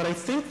 But I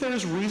think there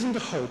is reason to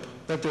hope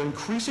that their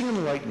increasing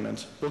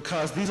enlightenment will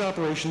cause these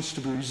operations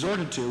to be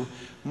resorted to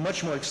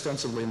much more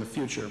extensively in the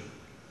future."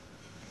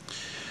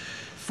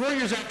 4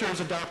 years after it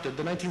was adopted,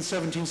 the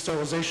 1917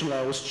 sterilization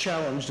law was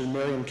challenged in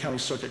Marion County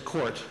Circuit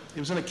Court. It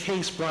was in a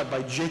case brought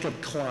by Jacob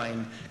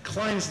Klein.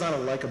 Klein is not a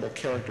likable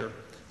character.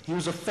 He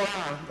was a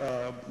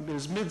farmer in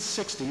his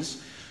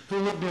mid-60s who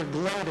lived near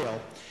Glendale.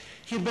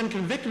 He had been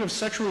convicted of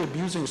sexually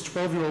abusing his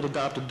 12-year-old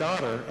adopted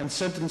daughter and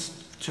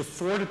sentenced to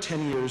 4 to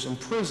 10 years in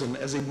prison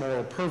as a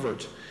moral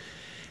pervert.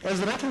 As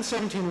the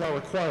 1917 law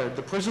required,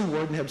 the prison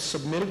warden had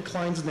submitted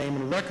Klein's name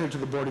and record to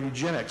the Board of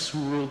Eugenics, who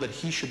ruled that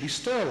he should be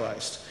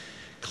sterilized.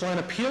 Klein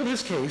appealed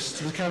his case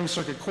to the county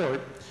circuit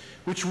court,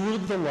 which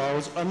ruled that the law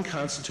was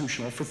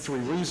unconstitutional for 3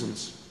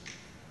 reasons.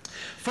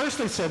 First,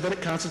 they said that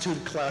it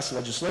constituted class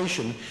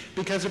legislation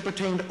because it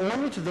pertained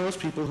only to those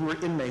people who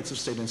were inmates of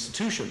state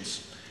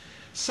institutions.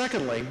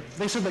 Secondly,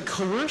 they said that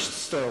coerced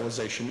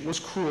sterilization was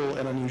cruel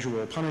and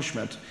unusual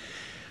punishment.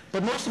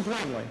 But most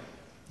importantly,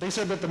 They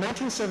said that the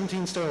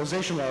 1917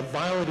 sterilization law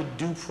violated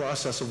due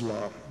process of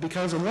law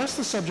because unless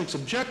the subjects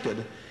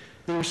objected,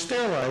 they were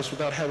sterilized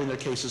without having their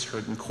cases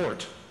heard in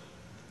court.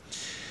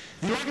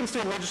 The Oregon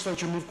State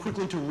Legislature moved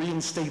quickly to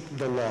reinstate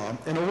the law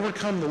and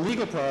overcome the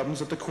legal problems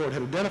that the court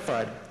had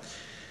identified.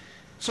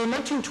 So in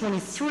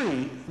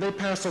 1923, they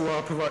passed a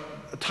law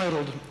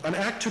titled An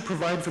Act to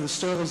Provide for the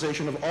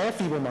Sterilization of All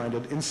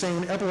Feeble-Minded,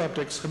 Insane,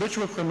 Epileptics,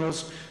 Habitual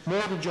Criminals,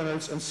 Moral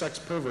Degenerates, and Sex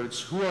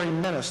Perverts who are a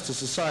menace to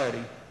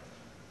society.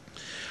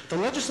 The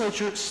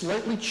legislature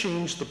slightly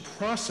changed the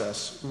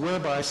process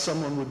whereby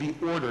someone would be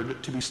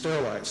ordered to be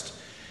sterilized.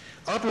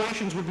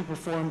 Operations would be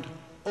performed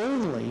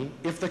only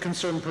if the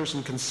concerned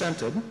person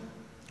consented,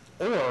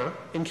 or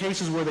in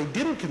cases where they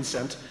didn't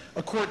consent,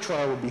 a court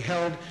trial would be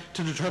held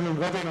to determine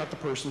whether or not the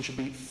person should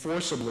be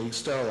forcibly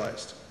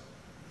sterilized.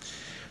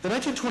 The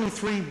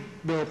 1923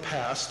 bill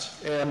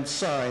passed and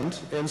signed,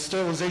 and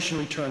sterilization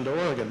returned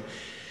to Oregon.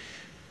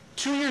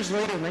 2 years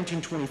later, in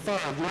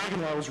 1925, the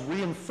Oregon law was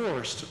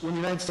reinforced when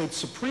the United States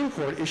Supreme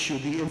Court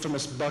issued the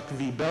infamous Buck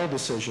v. Bell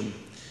decision.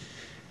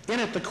 In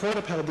it, the court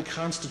upheld the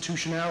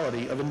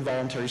constitutionality of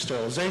involuntary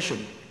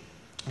sterilization.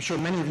 I'm sure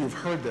many of you have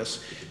heard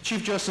this.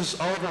 Chief Justice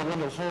Oliver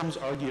Wendell Holmes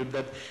argued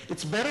that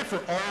it's better for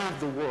all of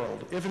the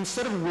world if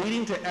instead of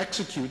waiting to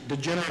execute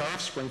degenerate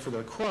offspring for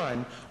their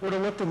crime or to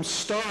let them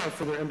starve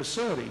for their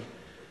imbecility,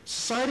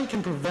 society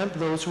can prevent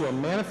those who are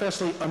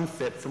manifestly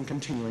unfit from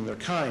continuing their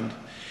kind.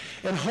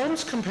 And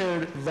Holmes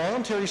compared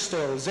voluntary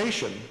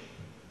sterilization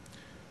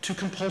to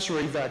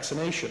compulsory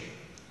vaccination.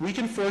 We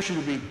can force you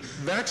to be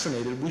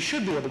vaccinated. We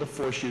should be able to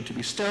force you to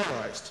be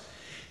sterilized.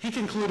 He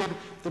concluded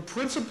the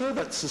principle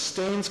that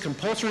sustains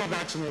compulsory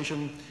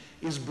vaccination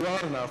is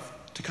broad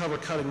enough to cover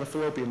cutting the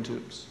fallopian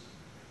tubes.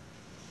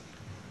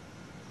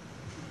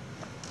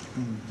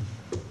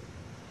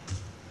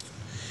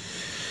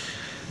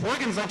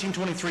 Oregon's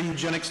 1923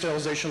 eugenic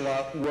sterilization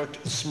law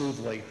worked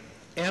smoothly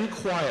and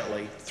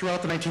quietly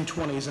throughout the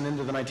 1920s and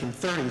into the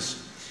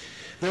 1930s.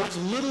 There was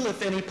little,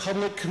 if any,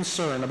 public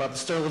concern about the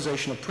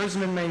sterilization of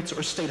prison inmates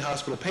or state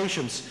hospital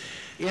patients,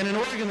 and in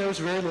Oregon there was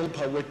very little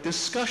public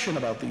discussion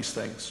about these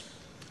things.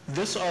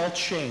 This all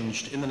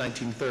changed in the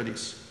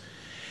 1930s.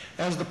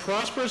 As the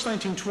prosperous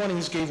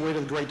 1920s gave way to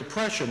the Great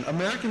Depression,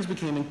 Americans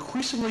became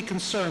increasingly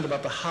concerned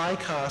about the high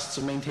costs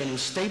of maintaining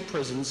state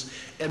prisons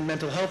and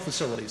mental health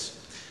facilities.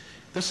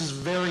 This is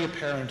very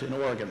apparent in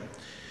Oregon.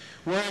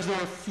 Whereas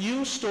there are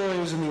few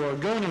stories in the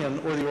Oregonian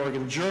or the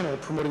Oregon Journal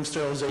promoting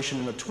sterilization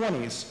in the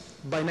 20s,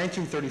 by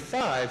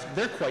 1935,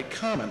 they're quite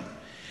common.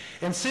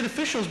 And state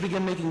officials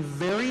began making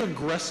very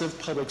aggressive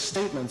public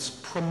statements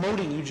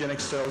promoting eugenic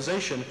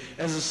sterilization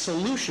as a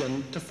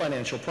solution to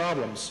financial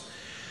problems.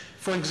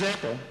 For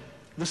example,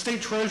 the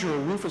state treasurer,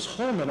 Rufus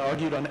Holman,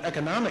 argued on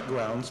economic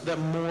grounds that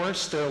more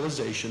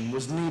sterilization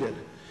was needed.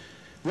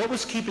 What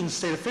was keeping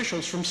state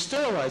officials from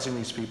sterilizing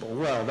these people?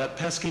 Well, that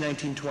pesky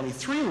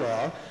 1923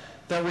 law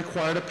that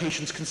required a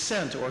patient's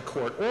consent or a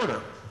court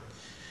order.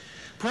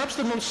 Perhaps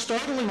the most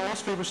startling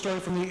newspaper story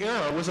from the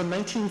era was a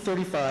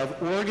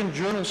 1935 Oregon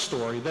Journal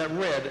story that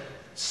read,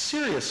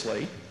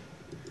 seriously,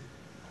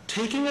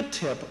 taking a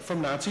tip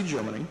from Nazi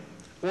Germany,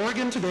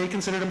 Oregon today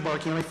considered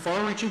embarking on a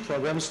far-reaching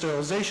program of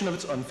sterilization of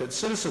its unfit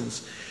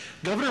citizens.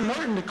 Governor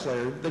Martin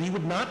declared that he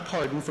would not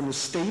pardon from the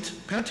state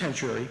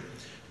penitentiary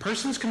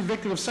persons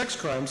convicted of sex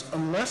crimes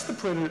unless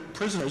the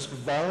prisoners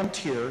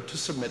volunteer to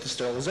submit to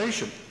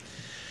sterilization.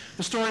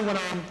 The story went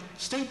on,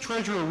 State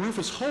Treasurer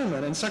Rufus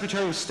Holman and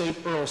Secretary of State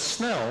Earl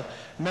Snell,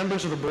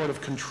 members of the Board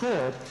of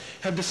Control,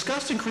 have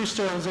discussed increased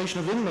sterilization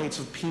of inmates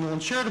of penal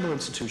and charitable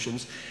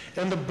institutions,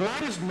 and the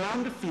board is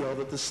known to feel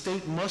that the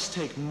state must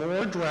take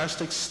more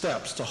drastic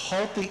steps to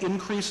halt the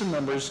increase in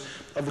numbers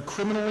of the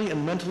criminally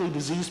and mentally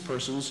diseased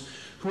persons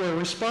who are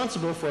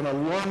responsible for an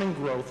alarming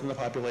growth in the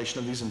population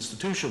of these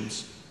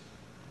institutions.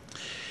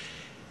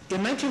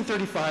 In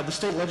 1935, the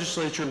state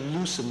legislature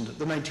loosened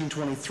the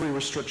 1923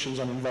 restrictions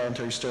on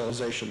involuntary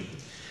sterilization.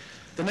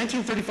 The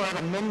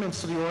 1935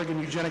 amendments to the Oregon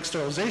Eugenic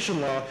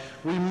Sterilization Law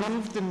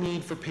removed the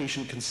need for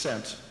patient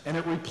consent, and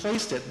it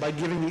replaced it by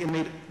giving the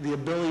inmate the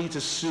ability to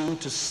sue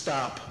to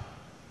stop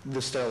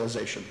the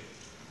sterilization.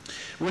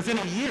 Within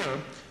a year,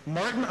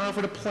 Martin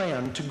offered a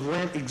plan to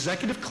grant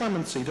executive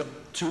clemency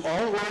to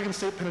all Oregon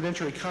State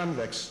Penitentiary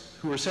convicts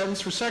who were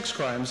sentenced for sex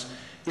crimes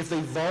if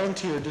they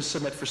volunteered to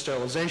submit for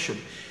sterilization.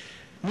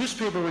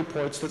 Newspaper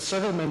reports that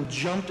several men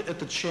jumped at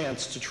the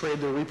chance to trade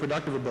their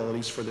reproductive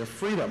abilities for their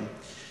freedom.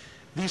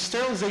 These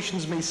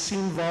sterilizations may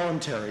seem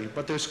voluntary,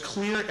 but there's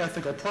clear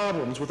ethical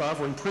problems with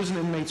offering prison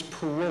inmates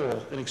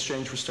parole in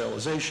exchange for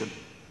sterilization.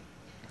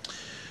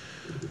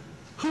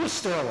 Who was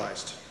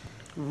sterilized?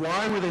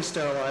 Why were they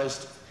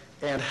sterilized?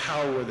 And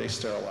how were they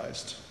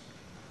sterilized?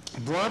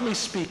 Broadly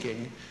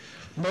speaking,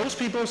 most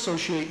people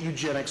associate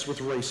eugenics with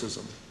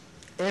racism.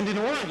 And in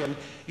Oregon,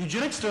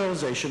 eugenic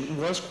sterilization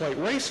was quite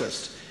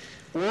racist.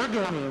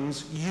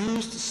 Oregonians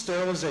used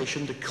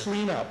sterilization to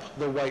clean up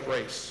the white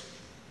race.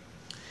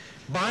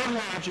 By and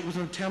large, it was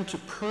an attempt to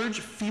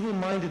purge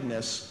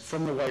feeble-mindedness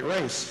from the white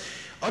race.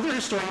 Other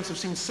historians have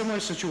seen similar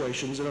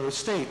situations in other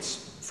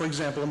states, for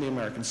example, in the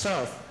American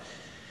South.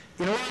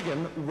 In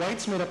Oregon,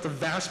 whites made up the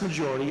vast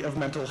majority of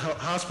mental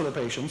hospital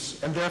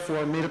patients and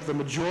therefore made up the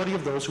majority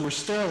of those who were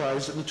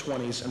sterilized in the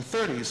 20s and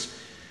 30s.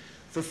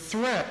 The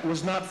threat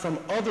was not from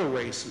other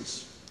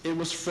races, it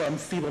was from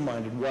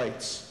feeble-minded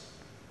whites.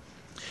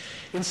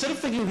 Instead of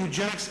thinking of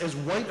eugenics as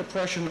white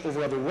oppression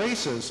over other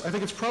races, I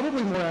think it's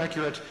probably more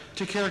accurate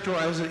to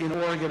characterize it in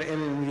Oregon and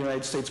in the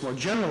United States more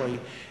generally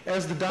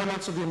as the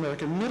dominance of the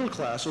American middle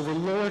class over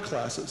lower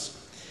classes.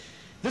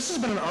 This has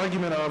been an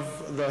argument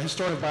of the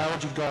historian of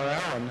biology Gar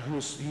Allen,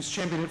 he's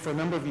championed it for a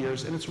number of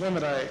years, and it's one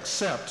that I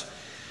accept.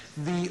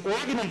 The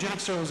Oregon eugenic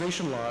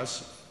sterilization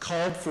laws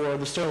called for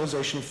the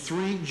sterilization of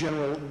 3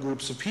 general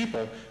groups of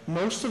people.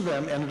 Most of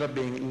them ended up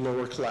being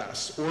lower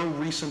class or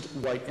recent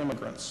white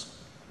immigrants.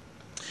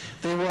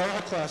 They were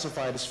all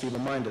classified as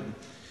feeble-minded,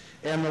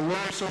 and the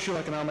lower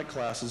socioeconomic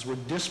classes were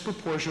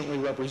disproportionately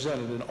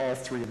represented in all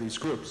 3 of these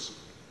groups.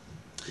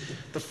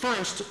 The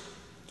first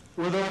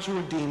were those who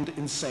were deemed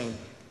insane.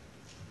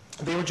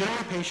 They were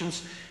generally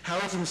patients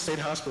housed in the state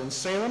hospital in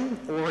Salem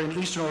or in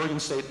Eastern Oregon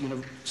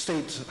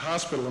State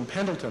Hospital in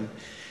Pendleton.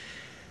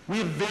 We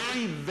have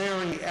very,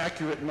 very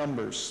accurate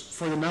numbers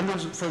for the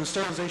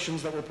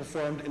sterilizations that were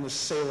performed in the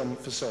Salem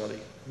facility,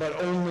 but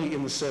only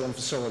in the Salem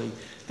facility.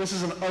 This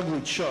is an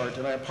ugly chart,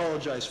 and I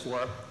apologize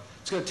for it.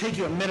 It's going to take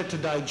you a minute to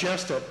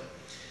digest it.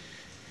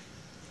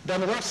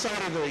 Down the left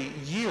side of the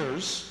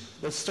years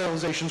that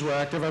sterilizations were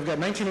active, I've got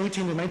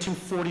 1918 to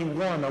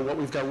 1941 are what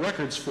we've got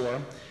records for,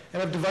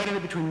 and I've divided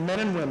it between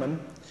men and women,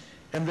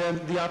 and then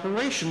the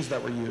operations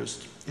that were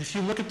used. If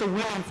you look at the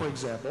women, for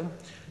example,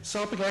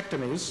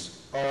 salpingectomies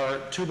are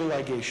tubal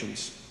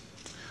ligations.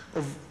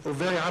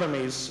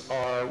 Ovariotomies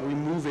are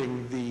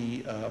removing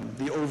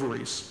the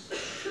ovaries.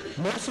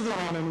 Most of the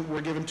women were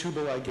given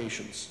tubal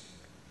ligations.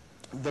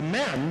 The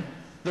men,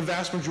 the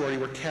vast majority,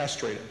 were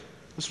castrated.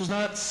 This was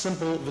not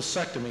simple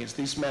vasectomies.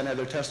 These men had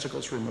their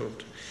testicles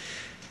removed.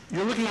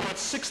 You're looking at about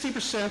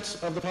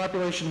 60% of the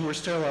population who were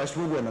sterilized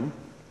were women,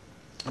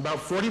 about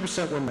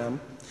 40% were men,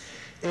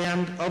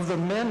 and of the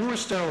men who were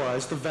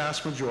sterilized, the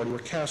vast majority were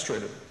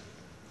castrated.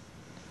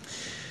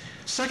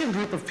 Second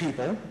group of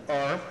people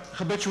are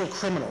habitual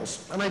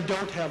criminals, and I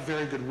don't have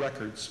very good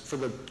records for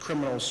the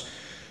criminals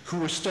who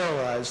were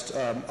sterilized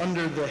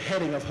under the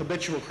heading of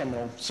habitual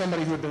criminal,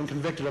 somebody who had been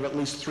convicted of at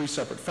least 3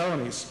 separate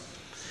felonies.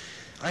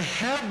 I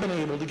have been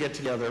able to get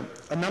together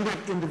a number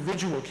of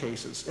individual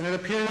cases, and it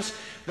appears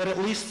that at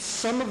least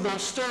some of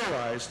those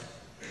sterilized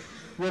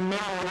were men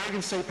in the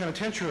Oregon State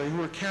Penitentiary who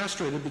were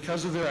castrated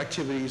because of their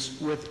activities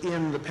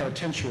within the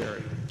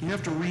penitentiary. You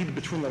have to read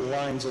between the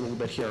lines a little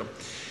bit here.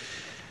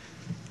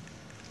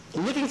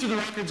 Looking through the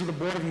records of the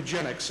Board of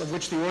Eugenics, of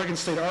which the Oregon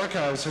State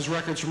Archives has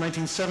records from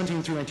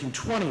 1917 through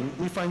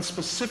 1920, we find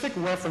specific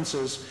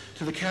references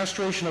to the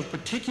castration of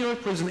particular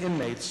prison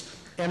inmates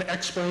and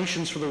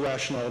explanations for the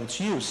rationale of its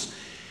use.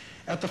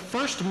 At the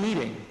first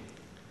meeting,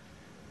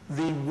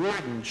 the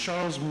warden,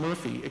 Charles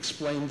Murphy,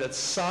 explained that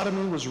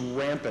sodomy was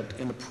rampant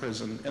in the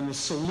prison, and the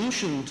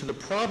solution to the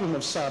problem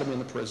of sodomy in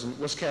the prison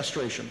was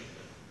castration.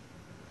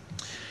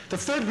 The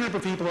third group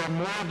of people are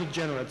moral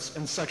degenerates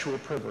and sexual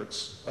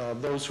perverts,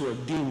 those who are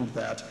deemed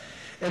that.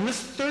 And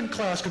this third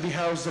class could be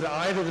housed at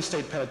either the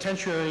state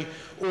penitentiary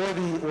or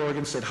the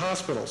Oregon State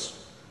hospitals.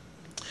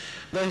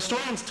 The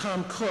historians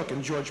Tom Cook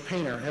and George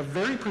Painter have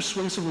very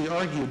persuasively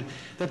argued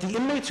that the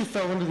inmates who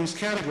fell into these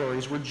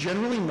categories were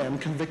generally men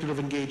convicted of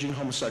engaging in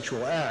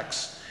homosexual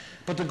acts,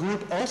 but the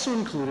group also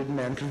included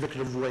men convicted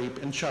of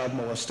rape and child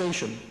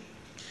molestation.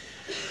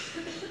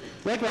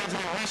 Likewise, in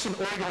a recent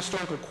Oregon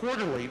Historical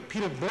Quarterly,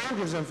 Peter Berg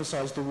has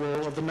emphasized the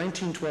role of the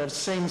 1912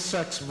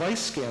 same-sex vice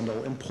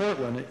scandal in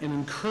Portland in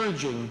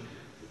encouraging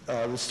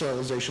the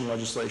sterilization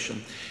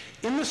legislation.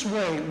 In this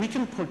way, we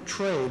can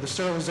portray the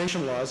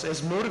sterilization laws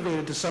as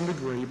motivated to some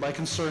degree by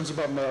concerns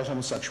about male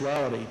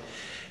homosexuality.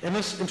 And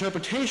this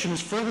interpretation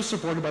is further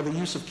supported by the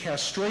use of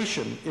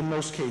castration in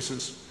most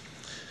cases.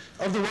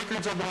 Of the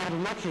records I've been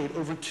able to locate,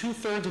 over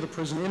 2/3 of the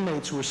prison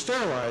inmates who were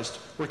sterilized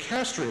were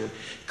castrated.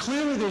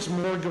 Clearly there's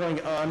more going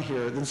on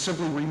here than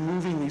simply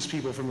removing these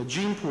people from the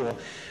gene pool.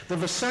 The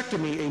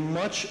vasectomy, a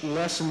much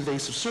less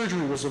invasive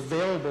surgery, was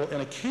available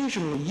and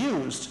occasionally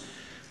used,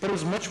 but it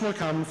was much more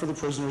common for the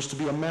prisoners to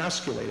be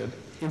emasculated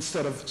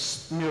instead of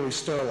merely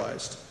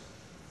sterilized.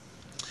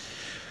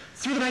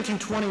 Through the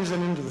 1920s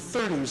and into the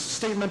 30s,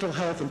 state mental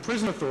health and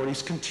prison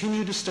authorities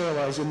continued to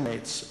sterilize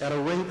inmates at a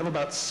rate of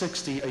about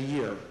 60 a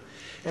year.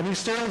 And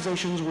these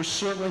sterilizations were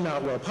certainly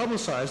not well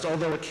publicized,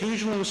 although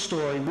occasionally a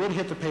story would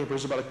hit the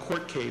papers about a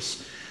court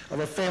case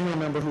of a family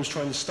member who was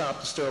trying to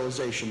stop the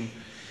sterilization.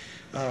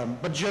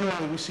 But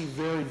generally, we see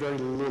very, very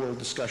little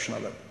discussion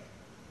of it.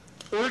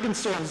 Oregon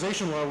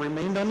sterilization law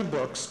remained on the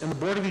books, and the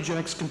Board of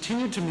Eugenics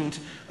continued to meet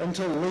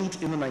until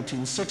late in the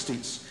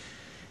 1960s.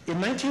 In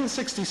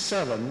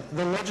 1967,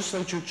 the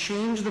legislature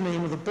changed the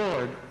name of the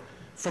board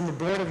from the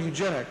Board of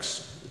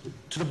Eugenics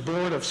to the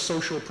Board of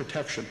Social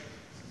Protection.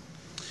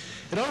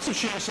 It also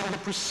changed some of the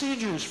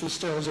procedures for the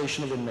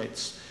sterilization of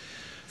inmates.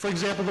 For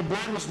example, the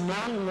board was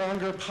no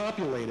longer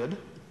populated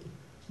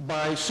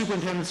by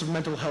superintendents of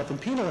mental health and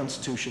penal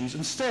institutions.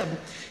 Instead,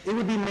 it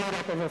would be made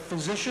up of a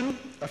physician,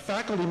 a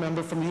faculty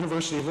member from the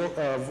University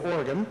of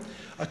Oregon,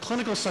 a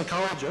clinical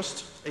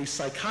psychologist, a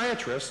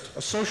psychiatrist,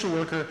 a social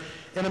worker,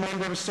 and a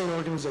member of a state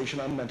organization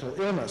on mental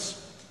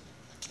illness.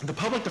 The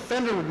public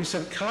defender would be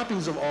sent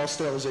copies of all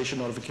sterilization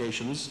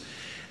notifications.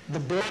 The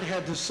board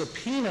had to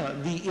subpoena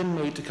the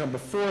inmate to come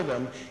before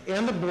them,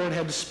 and the board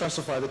had to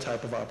specify the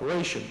type of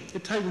operation.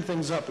 It tightened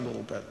things up a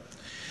little bit.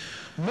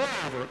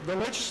 Moreover, the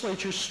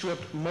legislature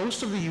stripped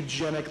most of the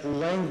eugenic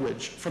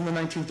language from the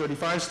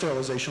 1935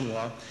 sterilization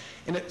law,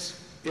 and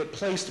it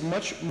placed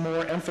much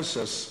more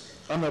emphasis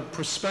on the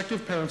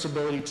prospective parent's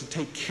ability to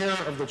take care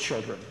of the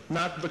children,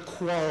 not the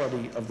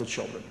quality of the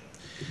children.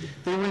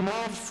 They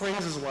removed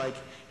phrases like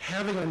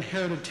having an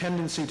inherited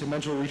tendency to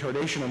mental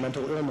retardation or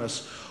mental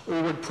illness,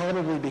 or would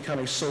probably become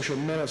a social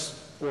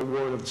menace or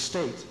ward of the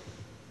state.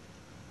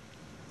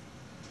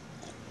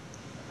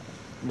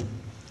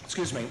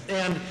 Excuse me.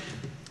 And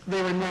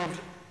they removed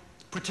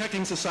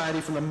protecting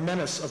society from the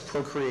menace of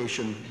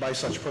procreation by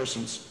such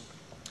persons.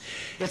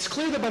 It's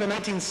clear that by the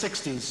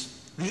 1960s,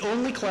 the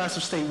only class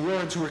of state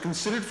wards who were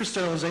considered for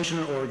sterilization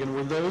in Oregon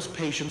were those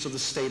patients of the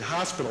state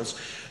hospitals.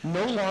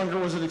 No longer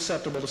was it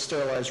acceptable to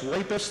sterilize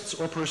rapists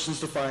or persons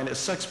defined as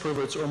sex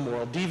perverts or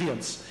moral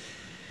deviants.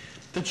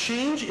 The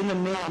change in the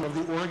name of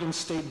the Oregon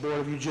State Board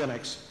of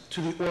Eugenics to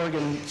the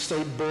Oregon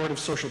State Board of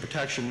Social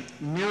Protection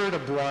mirrored a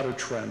broader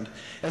trend,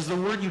 as the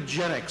word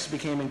eugenics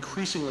became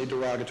increasingly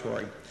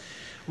derogatory.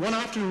 One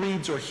often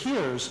reads or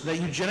hears that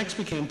eugenics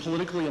became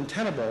politically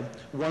untenable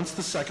once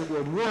the Second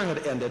World War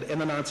had ended and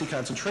the Nazi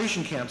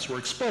concentration camps were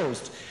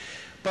exposed.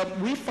 But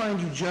we find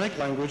eugenic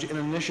language and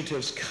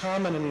initiatives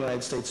common in the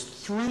United States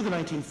through the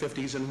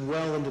 1950s and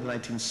well into the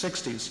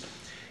 1960s.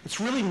 It's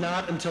really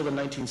not until the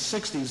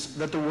 1960s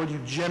that the word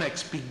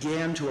eugenics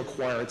began to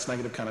acquire its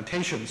negative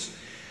connotations.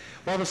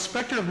 While the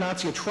specter of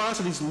Nazi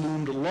atrocities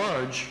loomed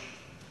large,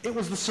 it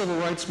was the civil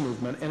rights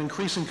movement and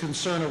increasing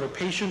concern over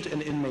patient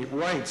and inmate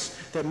rights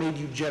that made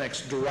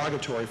eugenics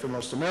derogatory for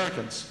most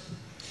Americans.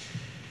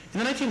 In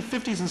the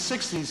 1950s and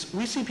 60s,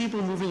 we see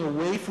people moving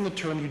away from the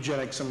term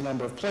eugenics in a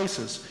number of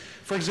places.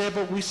 For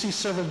example, we see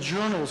several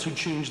journals who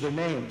changed their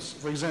names.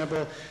 For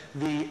example,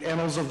 the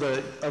Annals of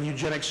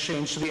Eugenics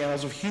changed to the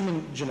Annals of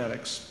Human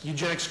Genetics,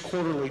 Eugenics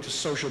Quarterly to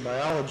Social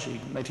Biology,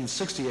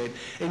 1968,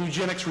 and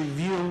Eugenics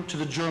Review to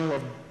the Journal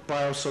of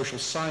Biosocial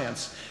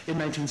Science in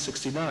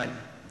 1969.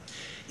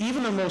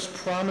 Even the most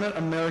prominent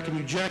American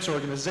eugenics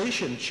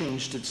organization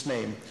changed its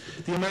name.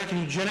 The American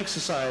Eugenics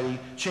Society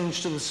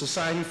changed to the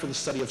Society for the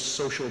Study of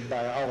Social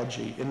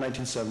Biology in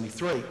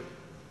 1973.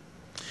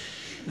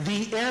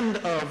 The end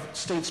of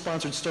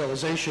state-sponsored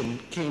sterilization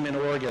came in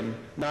Oregon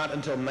not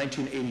until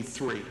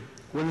 1983,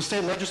 when the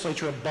state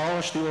legislature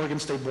abolished the Oregon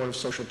State Board of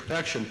Social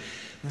Protection.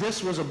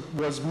 This was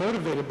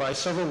motivated by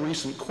several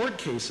recent court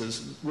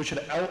cases which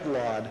had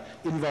outlawed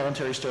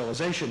involuntary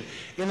sterilization.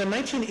 And the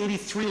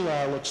 1983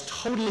 law looks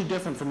totally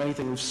different from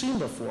anything we've seen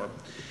before.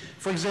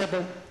 For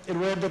example, it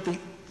read that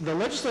the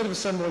Legislative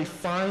Assembly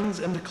finds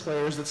and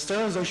declares that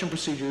sterilization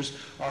procedures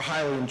are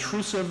highly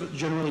intrusive,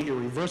 generally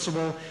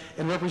irreversible,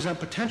 and represent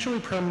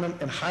potentially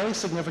permanent and highly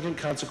significant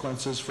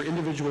consequences for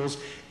individuals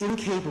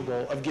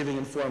incapable of giving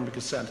informed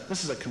consent.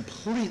 This is a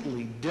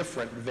completely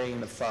different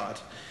vein of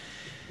thought.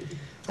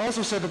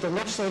 Also said that the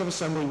Legislative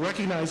Assembly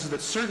recognizes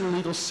that certain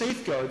legal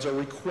safeguards are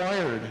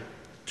required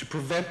to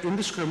prevent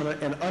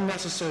indiscriminate and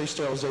unnecessary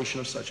sterilization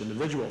of such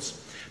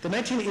individuals. The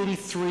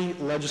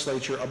 1983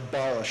 legislature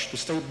abolished the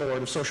State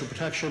Board of Social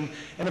Protection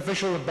and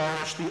officially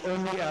abolished the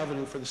only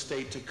avenue for the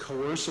state to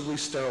coercively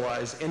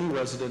sterilize any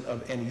resident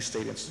of any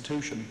state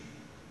institution.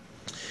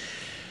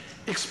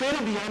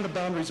 Expanding beyond the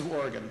boundaries of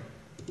Oregon,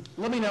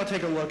 let me now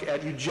take a look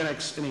at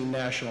eugenics in a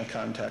national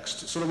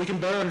context so that we can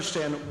better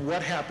understand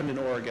what happened in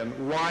Oregon,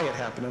 why it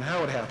happened, and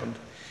how it happened.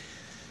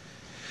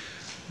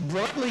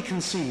 Broadly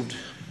conceived,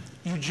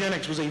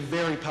 eugenics was a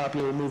very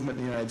popular movement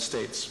in the United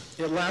States.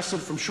 It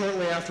lasted from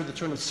shortly after the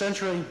turn of the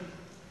century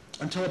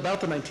until about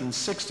the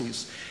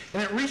 1960s,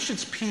 and it reached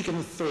its peak in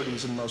the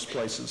 30s in most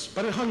places,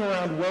 but it hung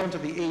around well into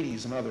the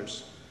 80s in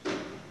others.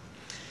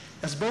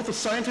 As both a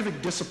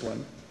scientific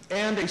discipline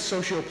and a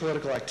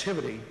socio-political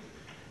activity,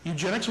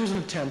 eugenics was an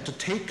attempt to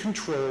take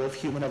control of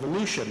human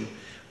evolution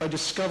by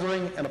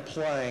discovering and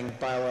applying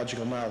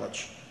biological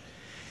knowledge.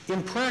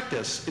 In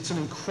practice, it's an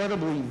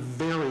incredibly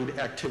varied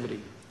activity,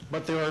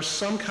 but there are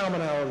some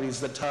commonalities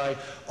that tie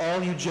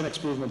all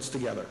eugenics movements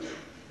together.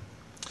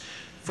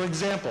 For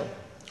example,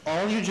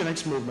 all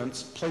eugenics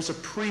movements place a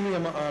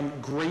premium on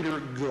greater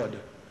good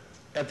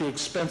at the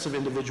expense of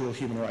individual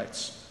human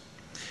rights.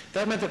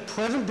 That meant that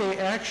present-day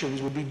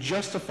actions would be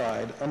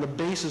justified on the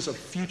basis of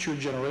future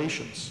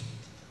generations.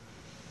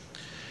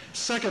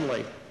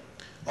 Secondly,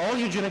 all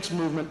eugenics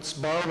movements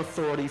borrowed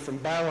authority from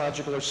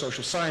biological or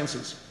social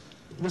sciences.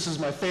 This is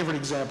my favorite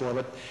example of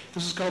it.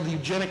 This is called the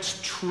Eugenics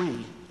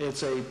Tree.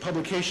 It's a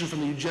publication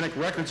from the Eugenic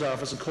Records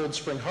Office in Cold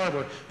Spring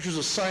Harbor, which is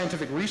a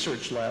scientific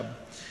research lab.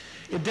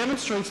 It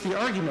demonstrates the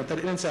argument that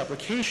in its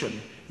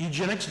application,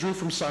 eugenics drew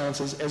from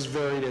sciences as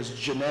varied as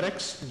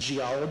genetics,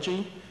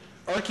 geology,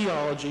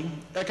 archaeology,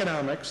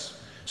 economics,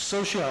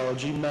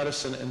 sociology,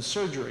 medicine, and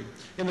surgery.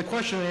 In the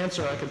question and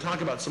answer, I can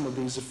talk about some of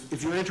these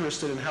if you're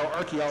interested in how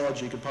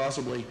archaeology could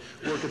possibly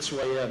work its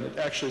way in. It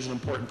actually is an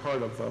important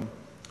part of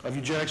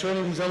eugenics or any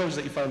of these others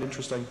that you find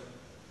interesting.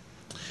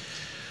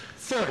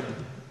 Third,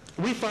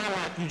 we found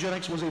that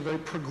eugenics was a very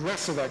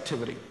progressive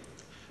activity.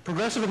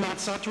 Progressive in that it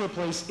sought to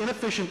replace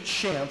inefficient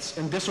chance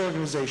and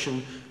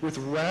disorganization with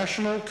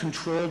rational,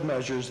 controlled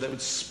measures that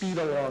would speed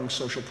along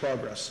social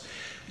progress.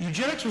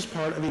 Eugenics was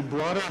part of a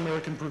broader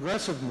American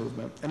progressive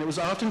movement, and it was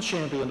often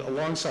championed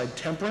alongside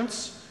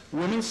temperance,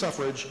 women's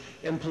suffrage,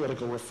 and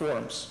political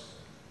reforms.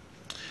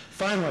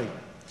 Finally,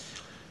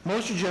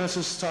 most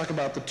eugenicists talk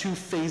about the two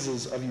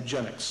phases of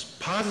eugenics,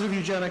 positive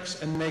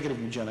eugenics and negative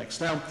eugenics.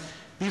 Now,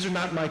 these are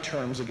not my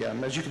terms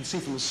again, as you can see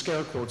from the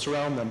scare quotes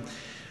around them.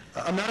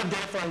 I'm not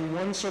identifying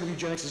one sort of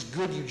eugenics as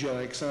good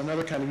eugenics and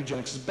another kind of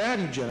eugenics as bad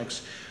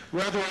eugenics.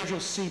 Rather, as you'll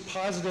see,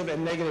 positive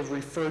and negative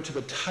refer to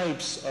the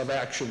types of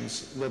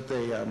actions that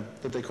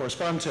they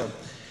correspond to.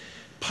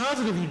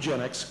 Positive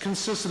eugenics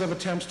consisted of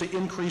attempts to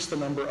increase the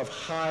number of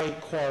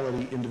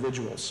high-quality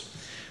individuals.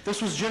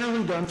 This was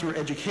generally done through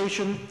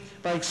education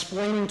by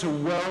explaining to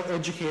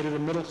well-educated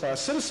and middle-class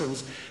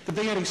citizens that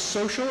they had a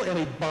social and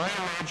a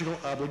biological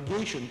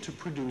obligation to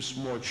produce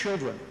more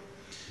children.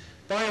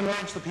 By and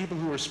large, the people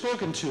who were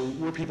spoken to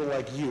were people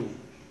like you,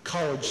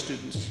 college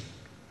students.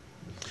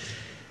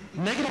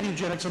 Negative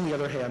eugenics, on the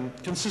other hand,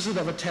 consisted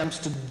of attempts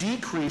to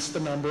decrease the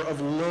number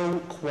of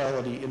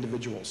low-quality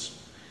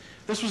individuals.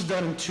 This was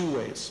done in two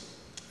ways.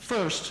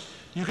 First,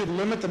 you could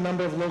limit the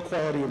number of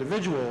low-quality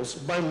individuals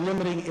by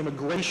limiting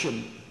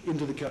immigration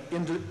into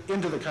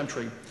the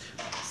country,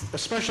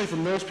 especially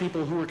from those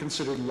people who were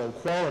considered low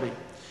quality.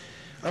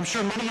 I'm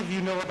sure many of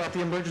you know about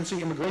the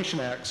Emergency Immigration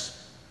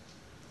Acts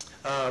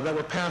that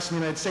were passed in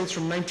the United States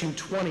from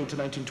 1920 to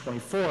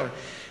 1924.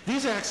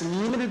 These acts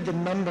limited the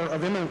number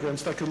of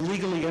immigrants that could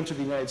legally enter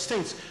the United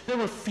States. There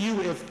were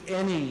few, if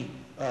any,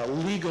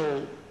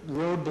 legal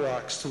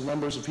roadblocks to the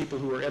numbers of people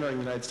who were entering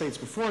the United States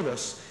before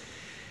this.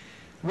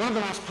 One of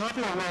the most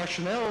popular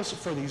rationales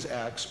for these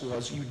acts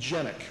was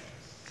eugenic.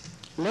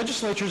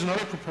 Legislatures and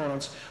other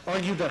proponents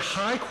argued that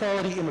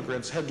high-quality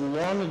immigrants had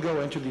long ago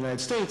entered the United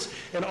States,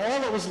 and all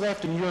that was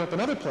left in Europe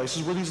and other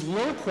places were these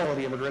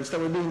low-quality immigrants that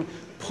were being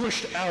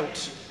pushed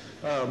out.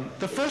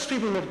 The first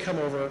people who had come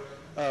over,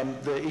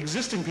 the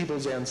existing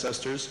people's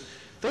ancestors,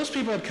 those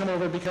people had come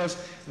over because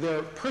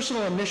their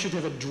personal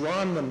initiative had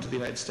drawn them to the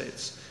United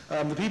States.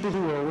 The people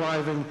who were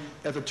arriving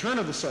at the turn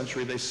of the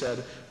century, they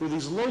said, were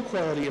these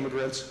low-quality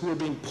immigrants who were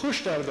being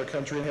pushed out of their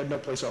country and had no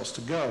place else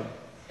to go.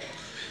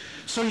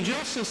 So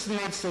eugenicists in the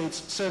United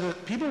States said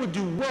that people would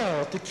do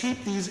well to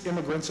keep these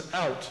immigrants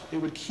out. It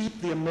would keep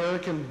the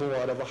American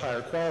blood of a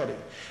higher quality.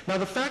 Now,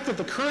 the fact that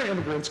the current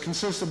immigrants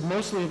consisted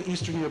mostly of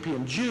Eastern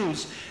European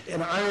Jews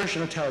and Irish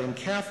and Italian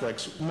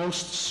Catholics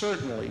most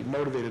certainly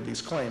motivated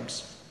these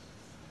claims.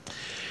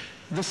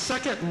 The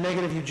second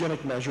negative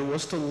eugenic measure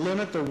was to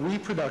limit the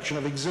reproduction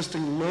of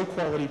existing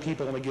low-quality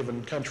people in a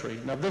given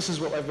country. Now, this is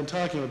what I've been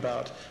talking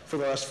about for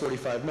the last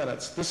 45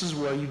 minutes. This is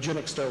where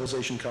eugenic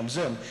sterilization comes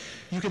in.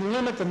 You can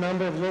limit the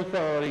number of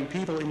low-quality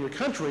people in your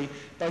country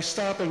by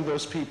stopping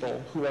those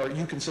people who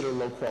you consider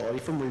low-quality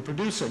from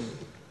reproducing.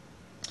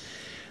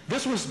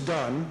 This was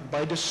done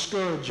by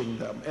discouraging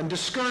them, and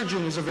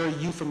discouraging is a very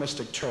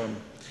euphemistic term.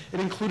 It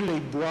included a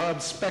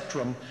broad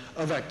spectrum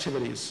of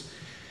activities.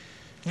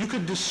 You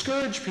could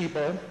discourage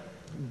people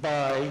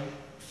by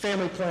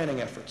family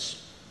planning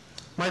efforts.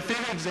 My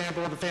favorite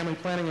example of the family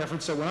planning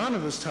efforts that went on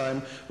at this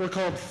time were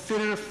called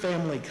fitter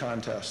family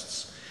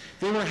contests.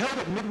 They were held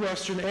at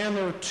Midwestern, and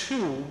there were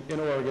two in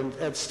Oregon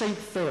at state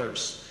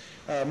fairs,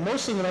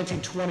 mostly in the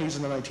 1920s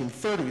and the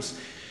 1930s.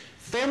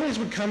 Families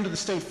would come to the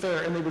state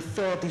fair and they would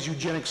fill out these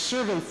eugenic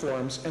survey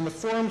forms, and the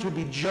forms would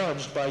be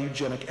judged by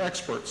eugenic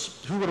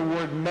experts who would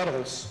award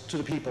medals to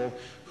the people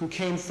who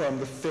came from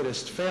the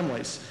fittest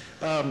families.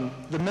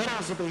 The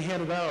medals that they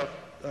handed out,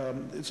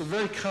 it's a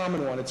very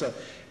common one.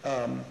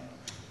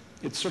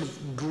 It's sort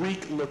of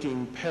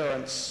Greek-looking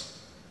parents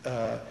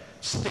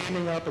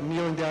standing up and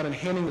kneeling down and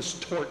handing this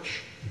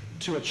torch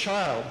to a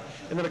child,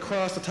 and then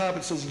across the top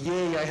it says,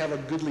 "Yea, I have a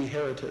goodly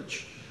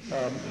heritage."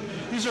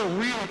 These are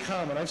really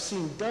common. I've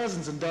seen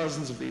dozens and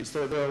dozens of these.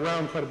 They're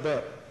around quite a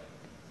bit.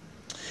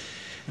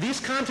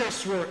 These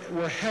contests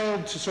were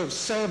held to sort of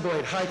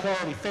celebrate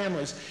high-quality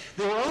families.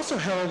 They were also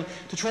held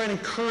to try and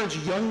encourage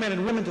young men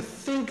and women to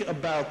think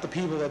about the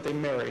people that they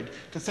married,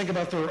 to think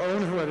about their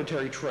own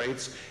hereditary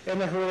traits and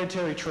the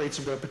hereditary traits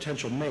of their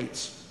potential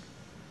mates.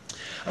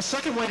 A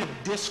second way to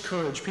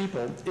discourage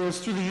people is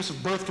through the use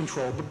of birth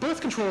control. But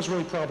birth control is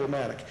really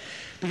problematic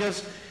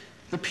because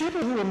the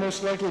people who were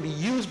most likely to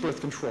use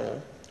birth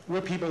control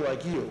were people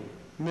like you,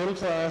 middle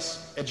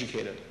class,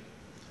 educated.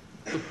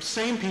 The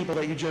same people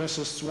that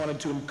eugenicists wanted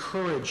to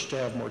encourage to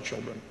have more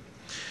children.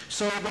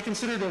 So they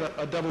considered it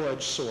a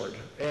double-edged sword,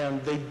 and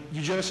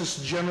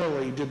eugenicists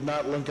generally did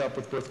not link up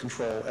with birth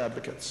control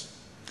advocates.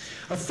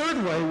 A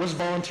third way was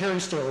voluntary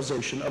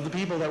sterilization of the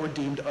people that were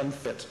deemed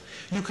unfit.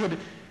 You could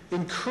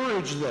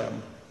encourage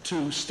them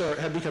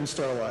have become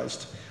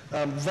sterilized.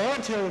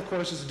 Voluntary, of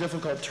course, is a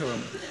difficult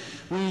term.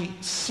 We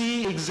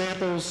see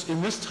examples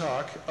in this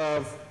talk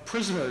of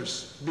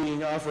prisoners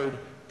being offered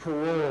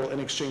parole in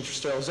exchange for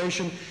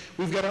sterilization.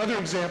 We've got other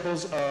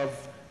examples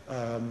of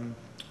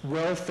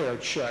welfare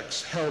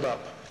checks held up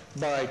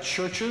by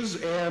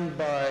churches and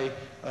by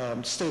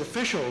state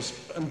officials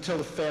until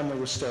the family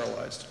was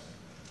sterilized.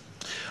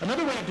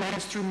 Another way to do it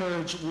is through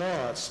marriage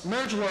laws.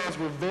 Marriage laws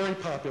were very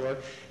popular,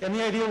 and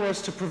the idea was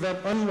to prevent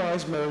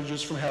unwise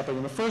marriages from happening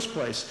in the first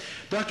place.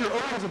 Dr.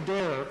 Owens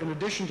Adair, in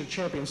addition to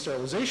championing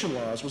sterilization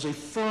laws, was a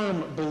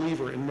firm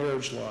believer in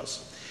marriage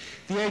laws.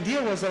 The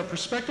idea was that a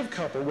prospective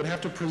couple would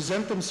have to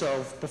present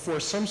themselves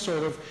before some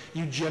sort of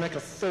eugenic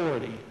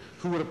authority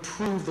who would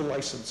approve the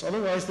license.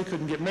 Otherwise, they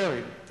couldn't get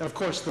married. And of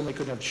course, then they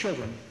couldn't have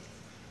children.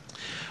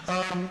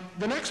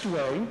 The next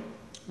way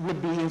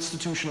would be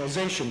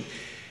institutionalization.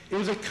 It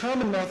was a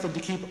common method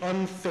to keep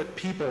unfit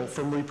people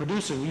from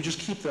reproducing. You just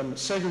keep them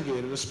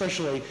segregated,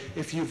 especially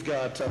if you've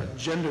got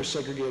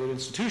gender-segregated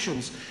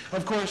institutions.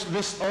 Of course,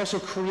 this also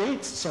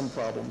creates some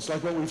problems,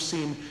 like what we've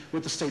seen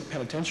with the state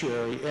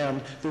penitentiary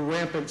and the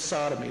rampant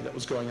sodomy that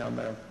was going on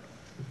there.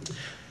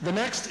 The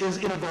next is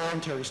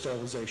involuntary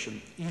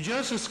sterilization.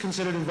 Eugenicists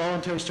considered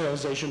involuntary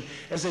sterilization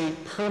as a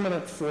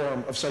permanent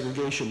form of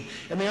segregation,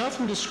 and they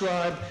often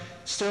describe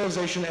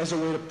sterilization as a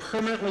way to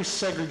permanently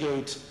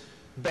segregate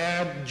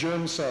bad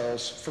germ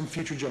cells from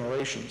future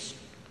generations.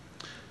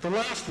 The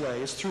last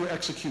way is through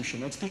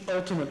execution. It's the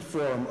ultimate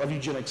form of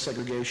eugenic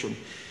segregation.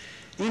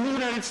 In the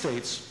United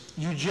States,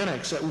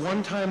 eugenics at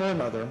one time or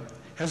another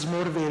has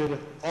motivated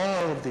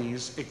all of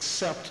these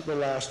except the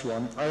last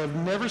one. I have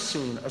never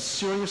seen a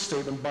serious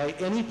statement by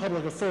any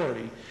public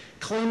authority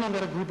claiming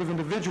that a group of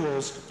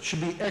individuals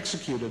should be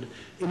executed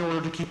in order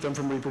to keep them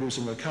from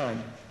reproducing their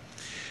kind.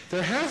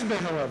 There has been,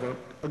 however,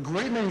 a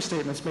great many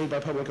statements made by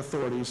public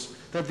authorities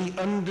that the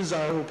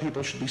undesirable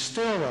people should be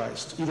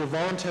sterilized, either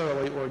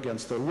voluntarily or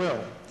against their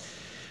will.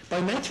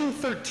 By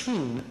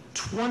 1913,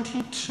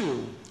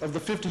 22 of the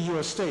 50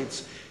 U.S.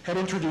 states had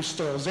introduced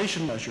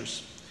sterilization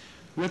measures.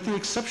 With the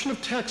exception of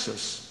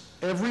Texas,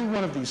 every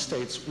one of these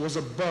states was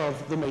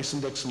above the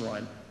Mason-Dixon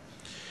line.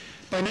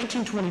 By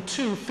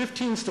 1922,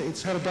 15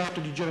 states had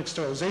adopted eugenic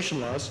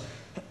sterilization laws,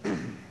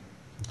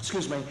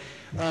 excuse me,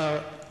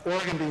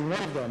 Oregon being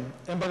one of them,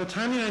 and by the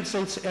time the United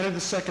States entered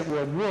the Second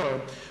World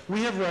War,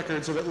 we have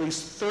records of at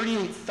least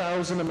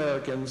 38,000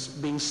 Americans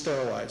being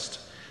sterilized.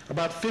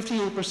 About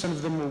 58%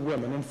 of them were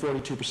women and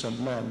 42%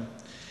 men.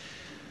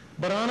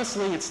 But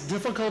honestly, it's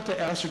difficult to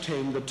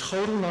ascertain the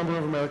total number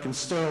of Americans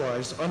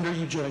sterilized under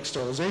eugenic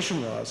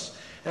sterilization laws,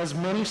 as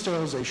many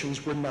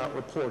sterilizations were not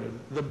reported.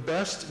 The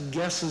best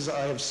guesses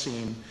I have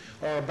seen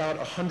are about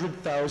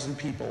 100,000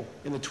 people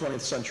in the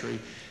 20th century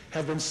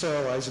have been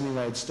sterilized in the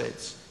United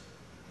States.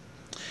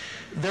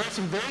 There are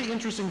some very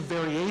interesting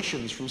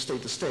variations from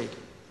state to state.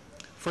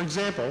 For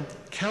example,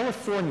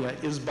 California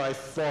is by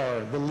far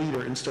the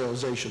leader in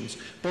sterilizations,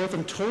 both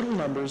in total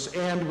numbers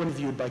and when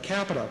viewed by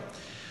capita.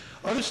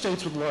 Other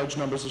states with large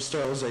numbers of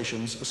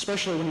sterilizations,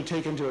 especially when you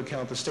take into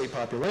account the state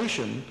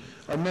population,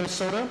 are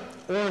Minnesota,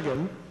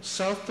 Oregon,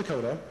 South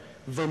Dakota,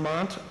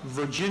 Vermont,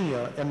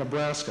 Virginia, and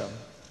Nebraska.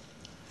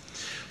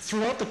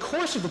 Throughout the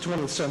course of the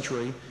 20th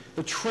century,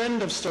 the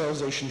trend of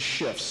sterilization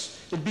shifts.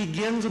 It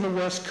begins on the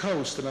West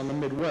Coast and on the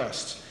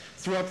Midwest.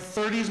 Throughout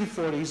the 30s and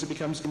 40s, it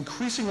becomes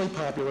increasingly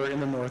popular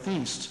in the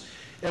Northeast.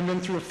 And then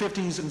through the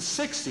 50s and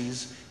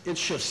 60s, it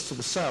shifts to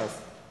the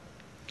South.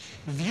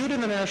 Viewed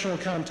in the national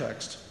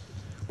context,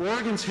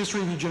 Oregon's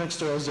history of eugenic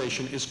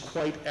sterilization is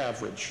quite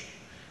average.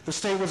 The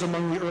state was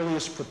among the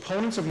earliest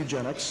proponents of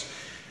eugenics,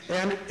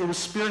 and it was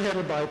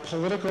spearheaded by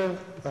political,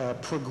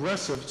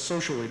 progressive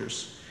social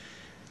leaders.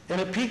 And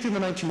it peaked in the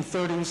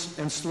 1930s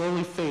and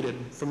slowly faded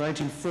from the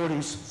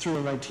 1940s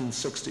through the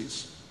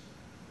 1960s.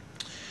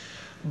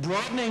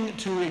 Broadening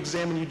to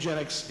examine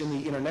eugenics in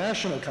the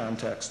international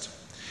context,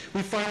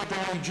 we find that there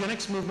are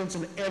eugenics movements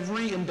in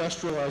every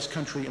industrialized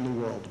country in the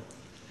world,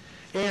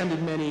 and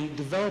in many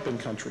developing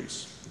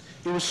countries.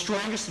 It was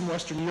strongest in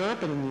Western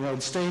Europe and in the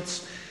United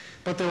States,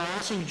 but there are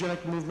also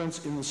eugenic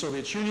movements in the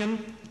Soviet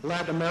Union,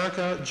 Latin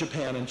America,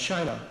 Japan, and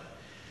China.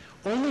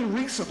 Only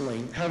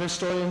recently have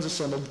historians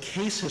assembled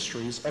case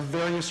histories of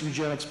various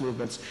eugenics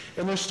movements,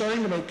 and they're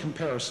starting to make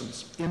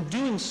comparisons. In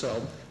doing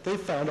so,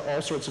 they've found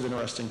all sorts of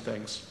interesting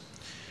things.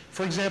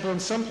 For example, in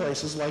some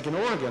places, like in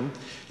Oregon,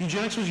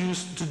 eugenics was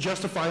used to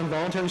justify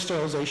involuntary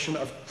sterilization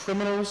of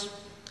criminals,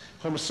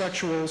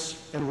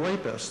 homosexuals, and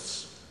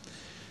rapists.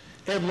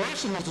 Ed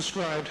Larson has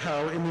described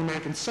how, in the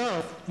American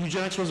South,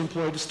 eugenics was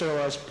employed to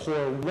sterilize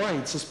poor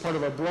whites as part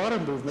of a broader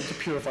movement to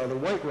purify the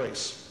white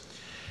race.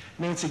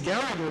 Nancy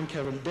Gallagher and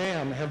Kevin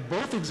Dam have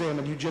both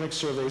examined eugenics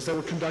surveys that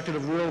were conducted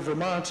of rural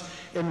Vermont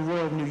and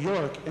rural New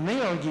York, and they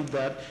argued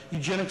that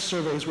eugenics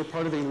surveys were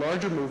part of a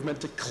larger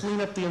movement to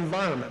clean up the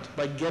environment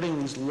by getting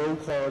these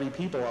low-quality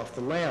people off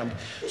the land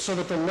so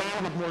that the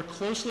land would more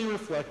closely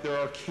reflect their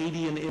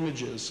Arcadian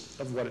images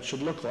of what it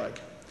should look like.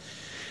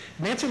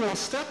 Nancy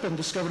Steppen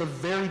discovered a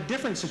very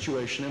different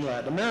situation in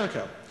Latin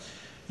America.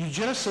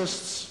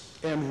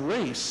 Eugenicists and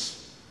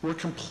race were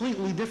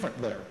completely different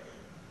there.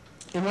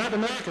 In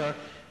Latin America,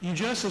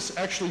 eugenicists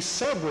actually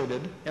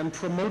celebrated and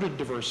promoted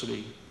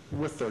diversity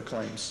with their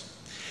claims.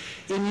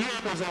 In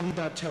Europe, as I need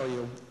not tell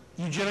you,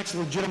 eugenics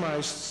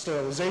legitimized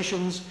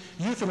sterilizations,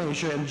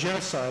 euthanasia, and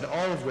genocide,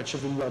 all of which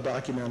have been well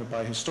documented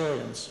by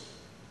historians.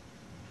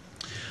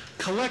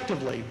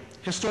 Collectively,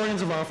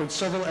 historians have offered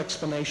several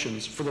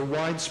explanations for the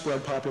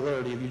widespread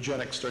popularity of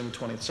eugenics during the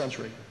 20th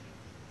century.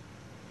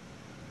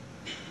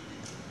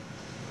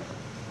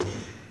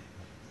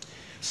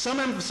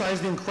 Some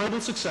emphasize the incredible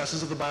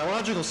successes of the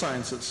biological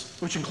sciences,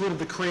 which included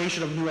the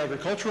creation of new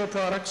agricultural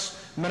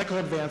products, medical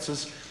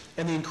advances,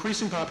 and the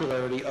increasing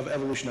popularity of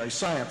evolutionary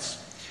science.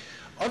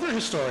 Other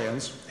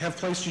historians have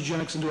placed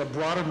eugenics into a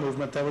broader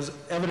movement that was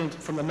evident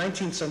from the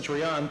 19th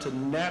century on to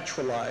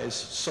naturalize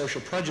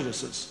social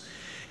prejudices.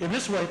 In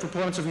this way,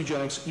 proponents of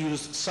eugenics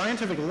used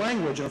scientific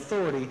language and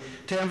authority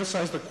to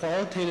emphasize the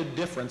qualitative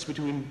difference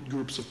between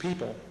groups of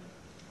people.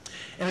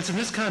 And it's in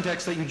this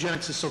context that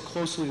eugenics is so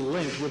closely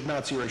linked with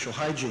Nazi racial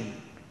hygiene.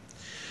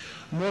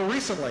 More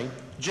recently,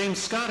 James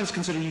Scott has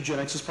considered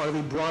eugenics as part of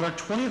a broader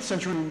 20th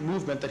century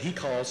movement that he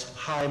calls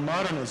high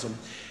modernism,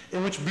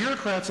 in which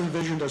bureaucrats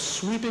envisioned a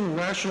sweeping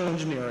rational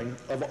engineering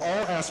of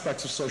all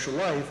aspects of social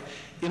life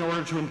in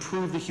order to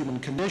improve the human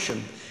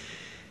condition.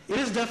 In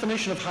his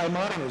definition of high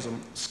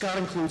modernism, Scott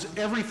includes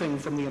everything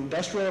from the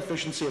industrial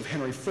efficiency of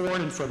Henry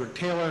Ford and Frederick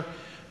Taylor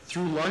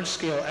through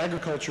large-scale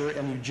agriculture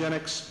and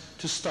eugenics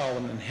to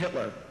Stalin and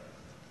Hitler.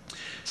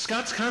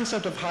 Scott's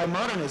concept of high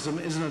modernism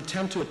is an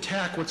attempt to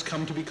attack what's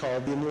come to be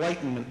called the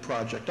Enlightenment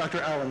project.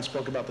 Dr. Allen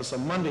spoke about this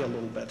on Monday a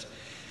little bit.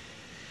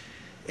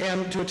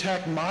 And to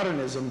attack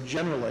modernism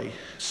generally.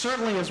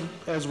 Certainly,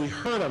 as we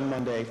heard on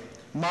Monday,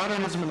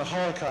 modernism and the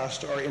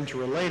Holocaust are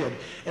interrelated,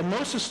 and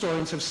most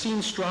historians have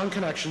seen strong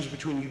connections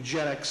between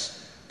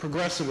eugenics,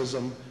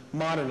 progressivism,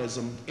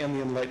 modernism, and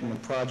the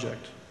Enlightenment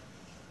project.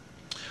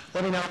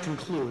 Let me now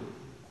conclude.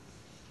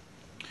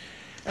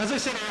 As I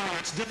said earlier,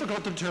 it's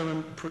difficult to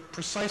determine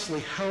precisely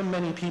how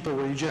many people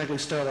were eugenically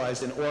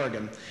sterilized in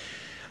Oregon.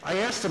 I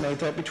estimate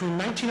that between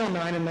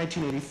 1909 and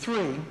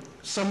 1983,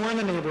 somewhere in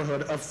the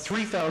neighborhood of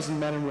 3,000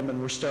 men and women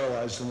were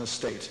sterilized in the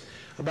state.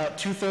 About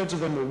 2/3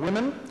 of them were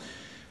women.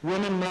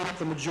 Women made up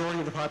the majority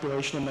of the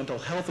population in mental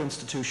health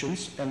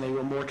institutions, and they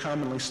were more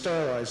commonly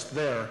sterilized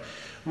there.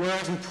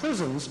 Whereas in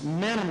prisons,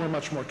 men were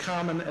much more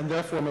common and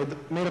therefore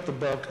made up the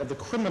bulk of the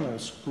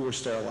criminals who were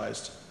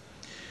sterilized.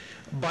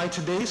 By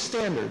today's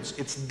standards,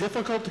 it's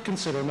difficult to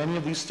consider many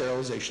of these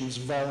sterilizations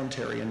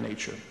voluntary in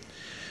nature.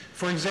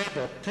 For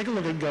example, take a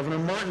look at Governor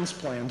Martin's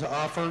plan to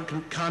offer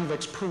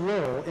convicts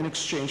parole in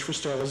exchange for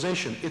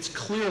sterilization. It's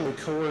clearly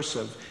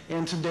coercive,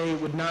 and today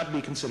it would not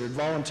be considered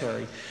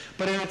voluntary.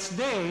 But in its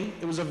day,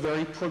 it was a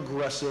very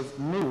progressive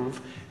move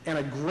and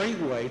a great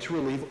way to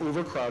relieve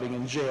overcrowding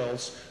in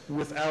jails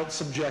without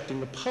subjecting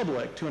the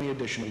public to any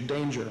additional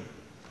danger.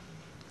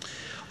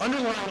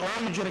 Underlying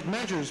all eugenic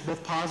measures,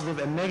 both positive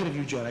and negative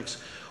eugenics,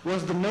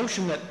 was the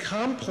notion that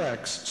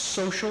complex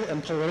social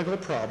and political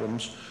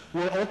problems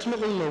were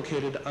ultimately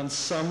located on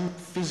some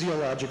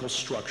physiological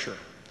structure.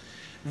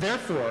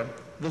 Therefore,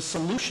 the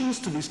solutions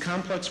to these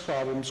complex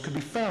problems could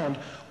be found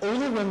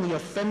only when the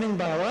offending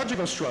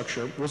biological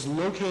structure was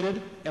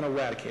located and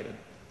eradicated.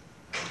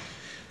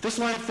 This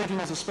line of thinking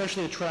is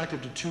especially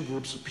attractive to two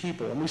groups of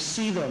people, and we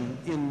see them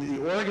in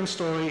the Oregon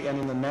story and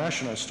in the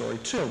national story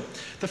too.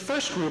 The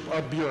first group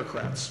are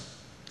bureaucrats.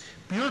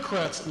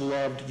 Bureaucrats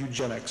loved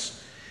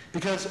eugenics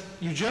because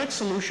eugenic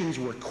solutions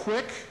were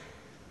quick,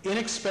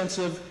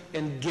 inexpensive,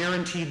 and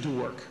guaranteed to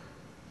work.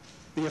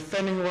 The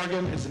offending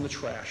organ is in the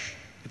trash.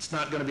 It's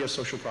not going to be a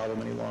social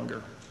problem any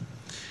longer.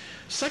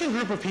 Second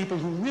group of people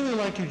who really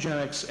liked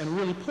eugenics and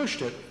really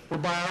pushed it were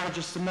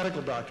biologists and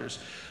medical doctors,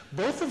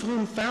 both of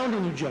whom found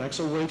in eugenics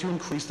a way to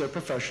increase their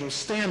professional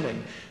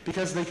standing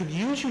because they could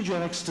use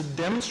eugenics to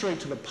demonstrate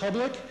to the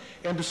public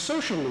and to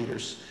social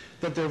leaders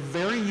that their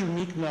very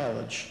unique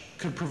knowledge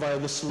could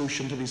provide the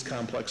solution to these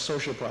complex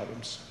social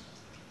problems.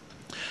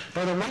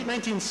 By the late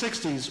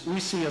 1960s, we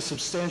see a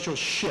substantial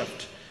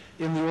shift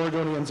in the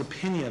Oregonians'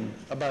 opinion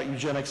about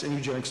eugenics and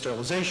eugenic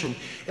sterilization,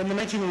 and the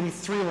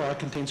 1983 law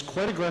contains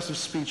quite aggressive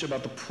speech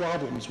about the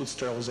problems with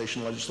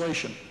sterilization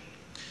legislation.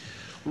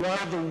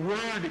 While the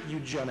word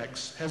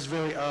eugenics has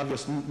very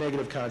obvious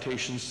negative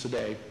connotations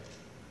today,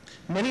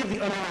 many of the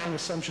underlying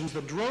assumptions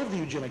that drove the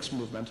eugenics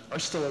movement are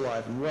still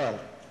alive and well.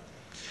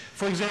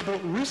 For example,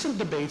 recent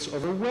debates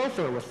over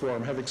welfare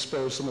reform have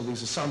exposed some of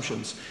these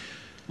assumptions.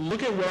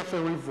 Look at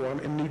welfare reform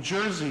in New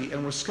Jersey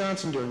and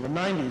Wisconsin during the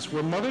 90s,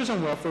 where mothers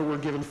on welfare were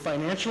given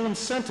financial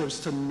incentives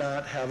to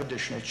not have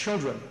additional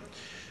children.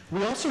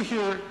 We also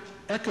hear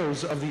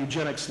echoes of the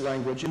eugenics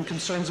language in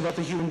concerns about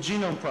the Human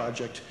Genome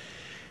Project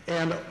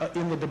and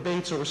in the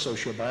debates over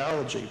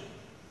sociobiology.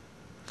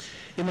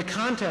 In the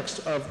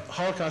context of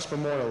Holocaust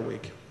Memorial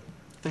Week,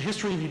 the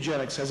history of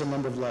eugenics has a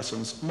number of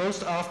lessons.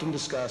 Most often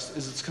discussed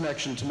is its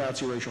connection to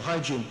Nazi racial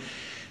hygiene.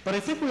 But I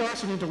think we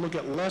also need to look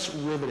at less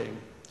riveting,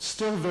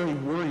 still very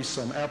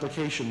worrisome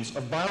applications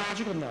of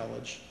biological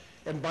knowledge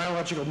and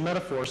biological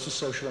metaphors to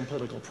social and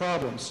political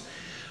problems.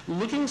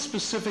 Looking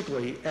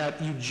specifically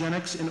at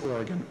eugenics in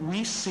Oregon,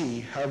 we see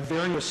how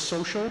various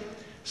social,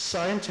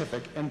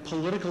 scientific, and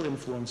political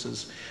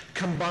influences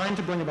combine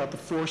to bring about the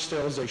forced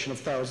sterilization of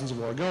thousands of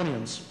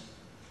Oregonians.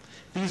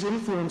 These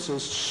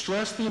influences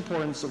stress the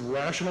importance of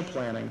rational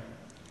planning,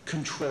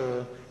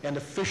 control, and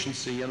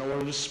efficiency in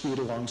order to speed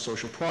along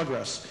social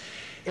progress.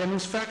 And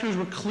these factors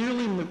were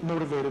clearly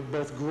motivated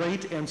both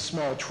great and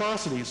small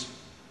atrocities.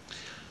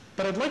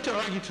 But I'd like to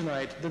argue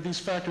tonight that these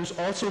factors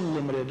also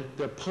limited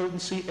their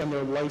potency and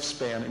their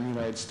lifespan in the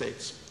United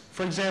States.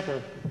 For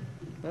example,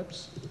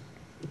 let's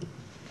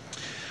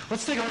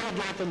take a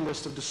look at the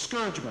list of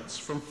discouragements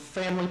from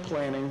family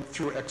planning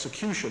through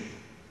execution.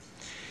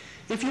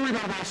 If you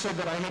remember, I said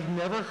that I had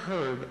never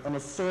heard an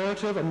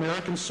authoritative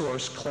American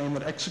source claim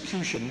that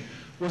execution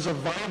was a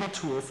viable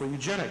tool for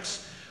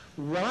eugenics.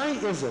 Why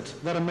is it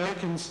that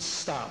Americans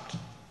stopped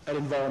at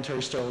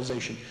involuntary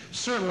sterilization?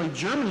 Certainly,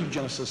 German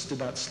eugenicists did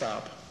not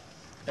stop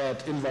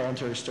at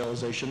involuntary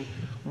sterilization.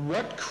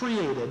 What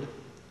created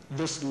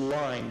this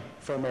line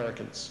for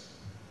Americans?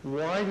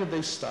 Why did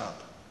they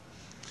stop?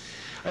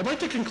 I'd like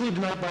to conclude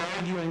tonight by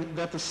arguing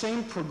that the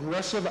same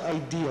progressive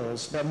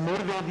ideals that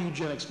motivated the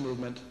eugenics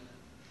movement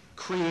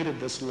created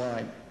this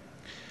line.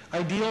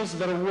 Ideals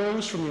that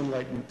arose from the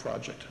Enlightenment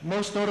project,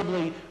 most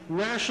notably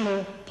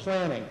rational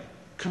planning,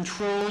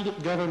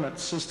 controlled government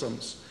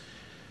systems,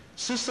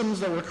 systems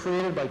that were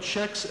created by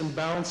checks and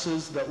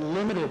balances that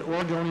limited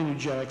Oregonian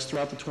eugenics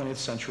throughout the 20th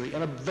century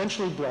and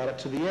eventually brought it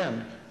to the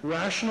end.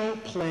 Rational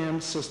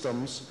planned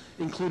systems,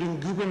 including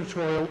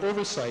gubernatorial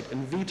oversight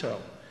and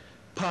veto,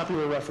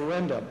 popular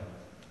referendum,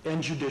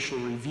 and judicial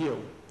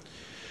review.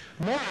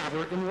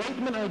 Moreover,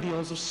 Enlightenment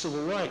ideals of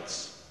civil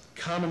rights,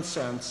 common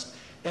sense,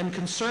 and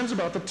concerns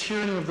about the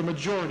tyranny of the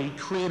majority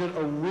created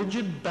a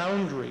rigid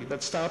boundary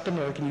that stopped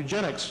American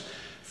eugenics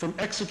from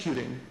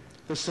executing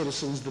the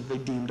citizens that they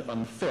deemed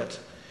unfit.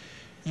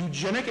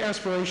 Eugenic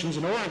aspirations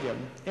in Oregon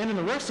and in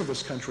the rest of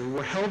this country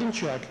were held in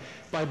check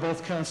by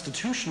both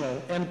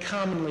constitutional and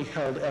commonly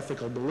held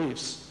ethical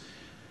beliefs.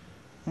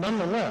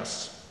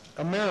 Nonetheless,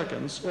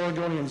 Americans,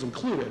 Oregonians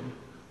included,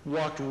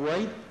 walked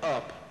right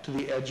up to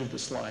the edge of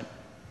this line.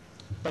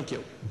 Thank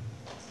you.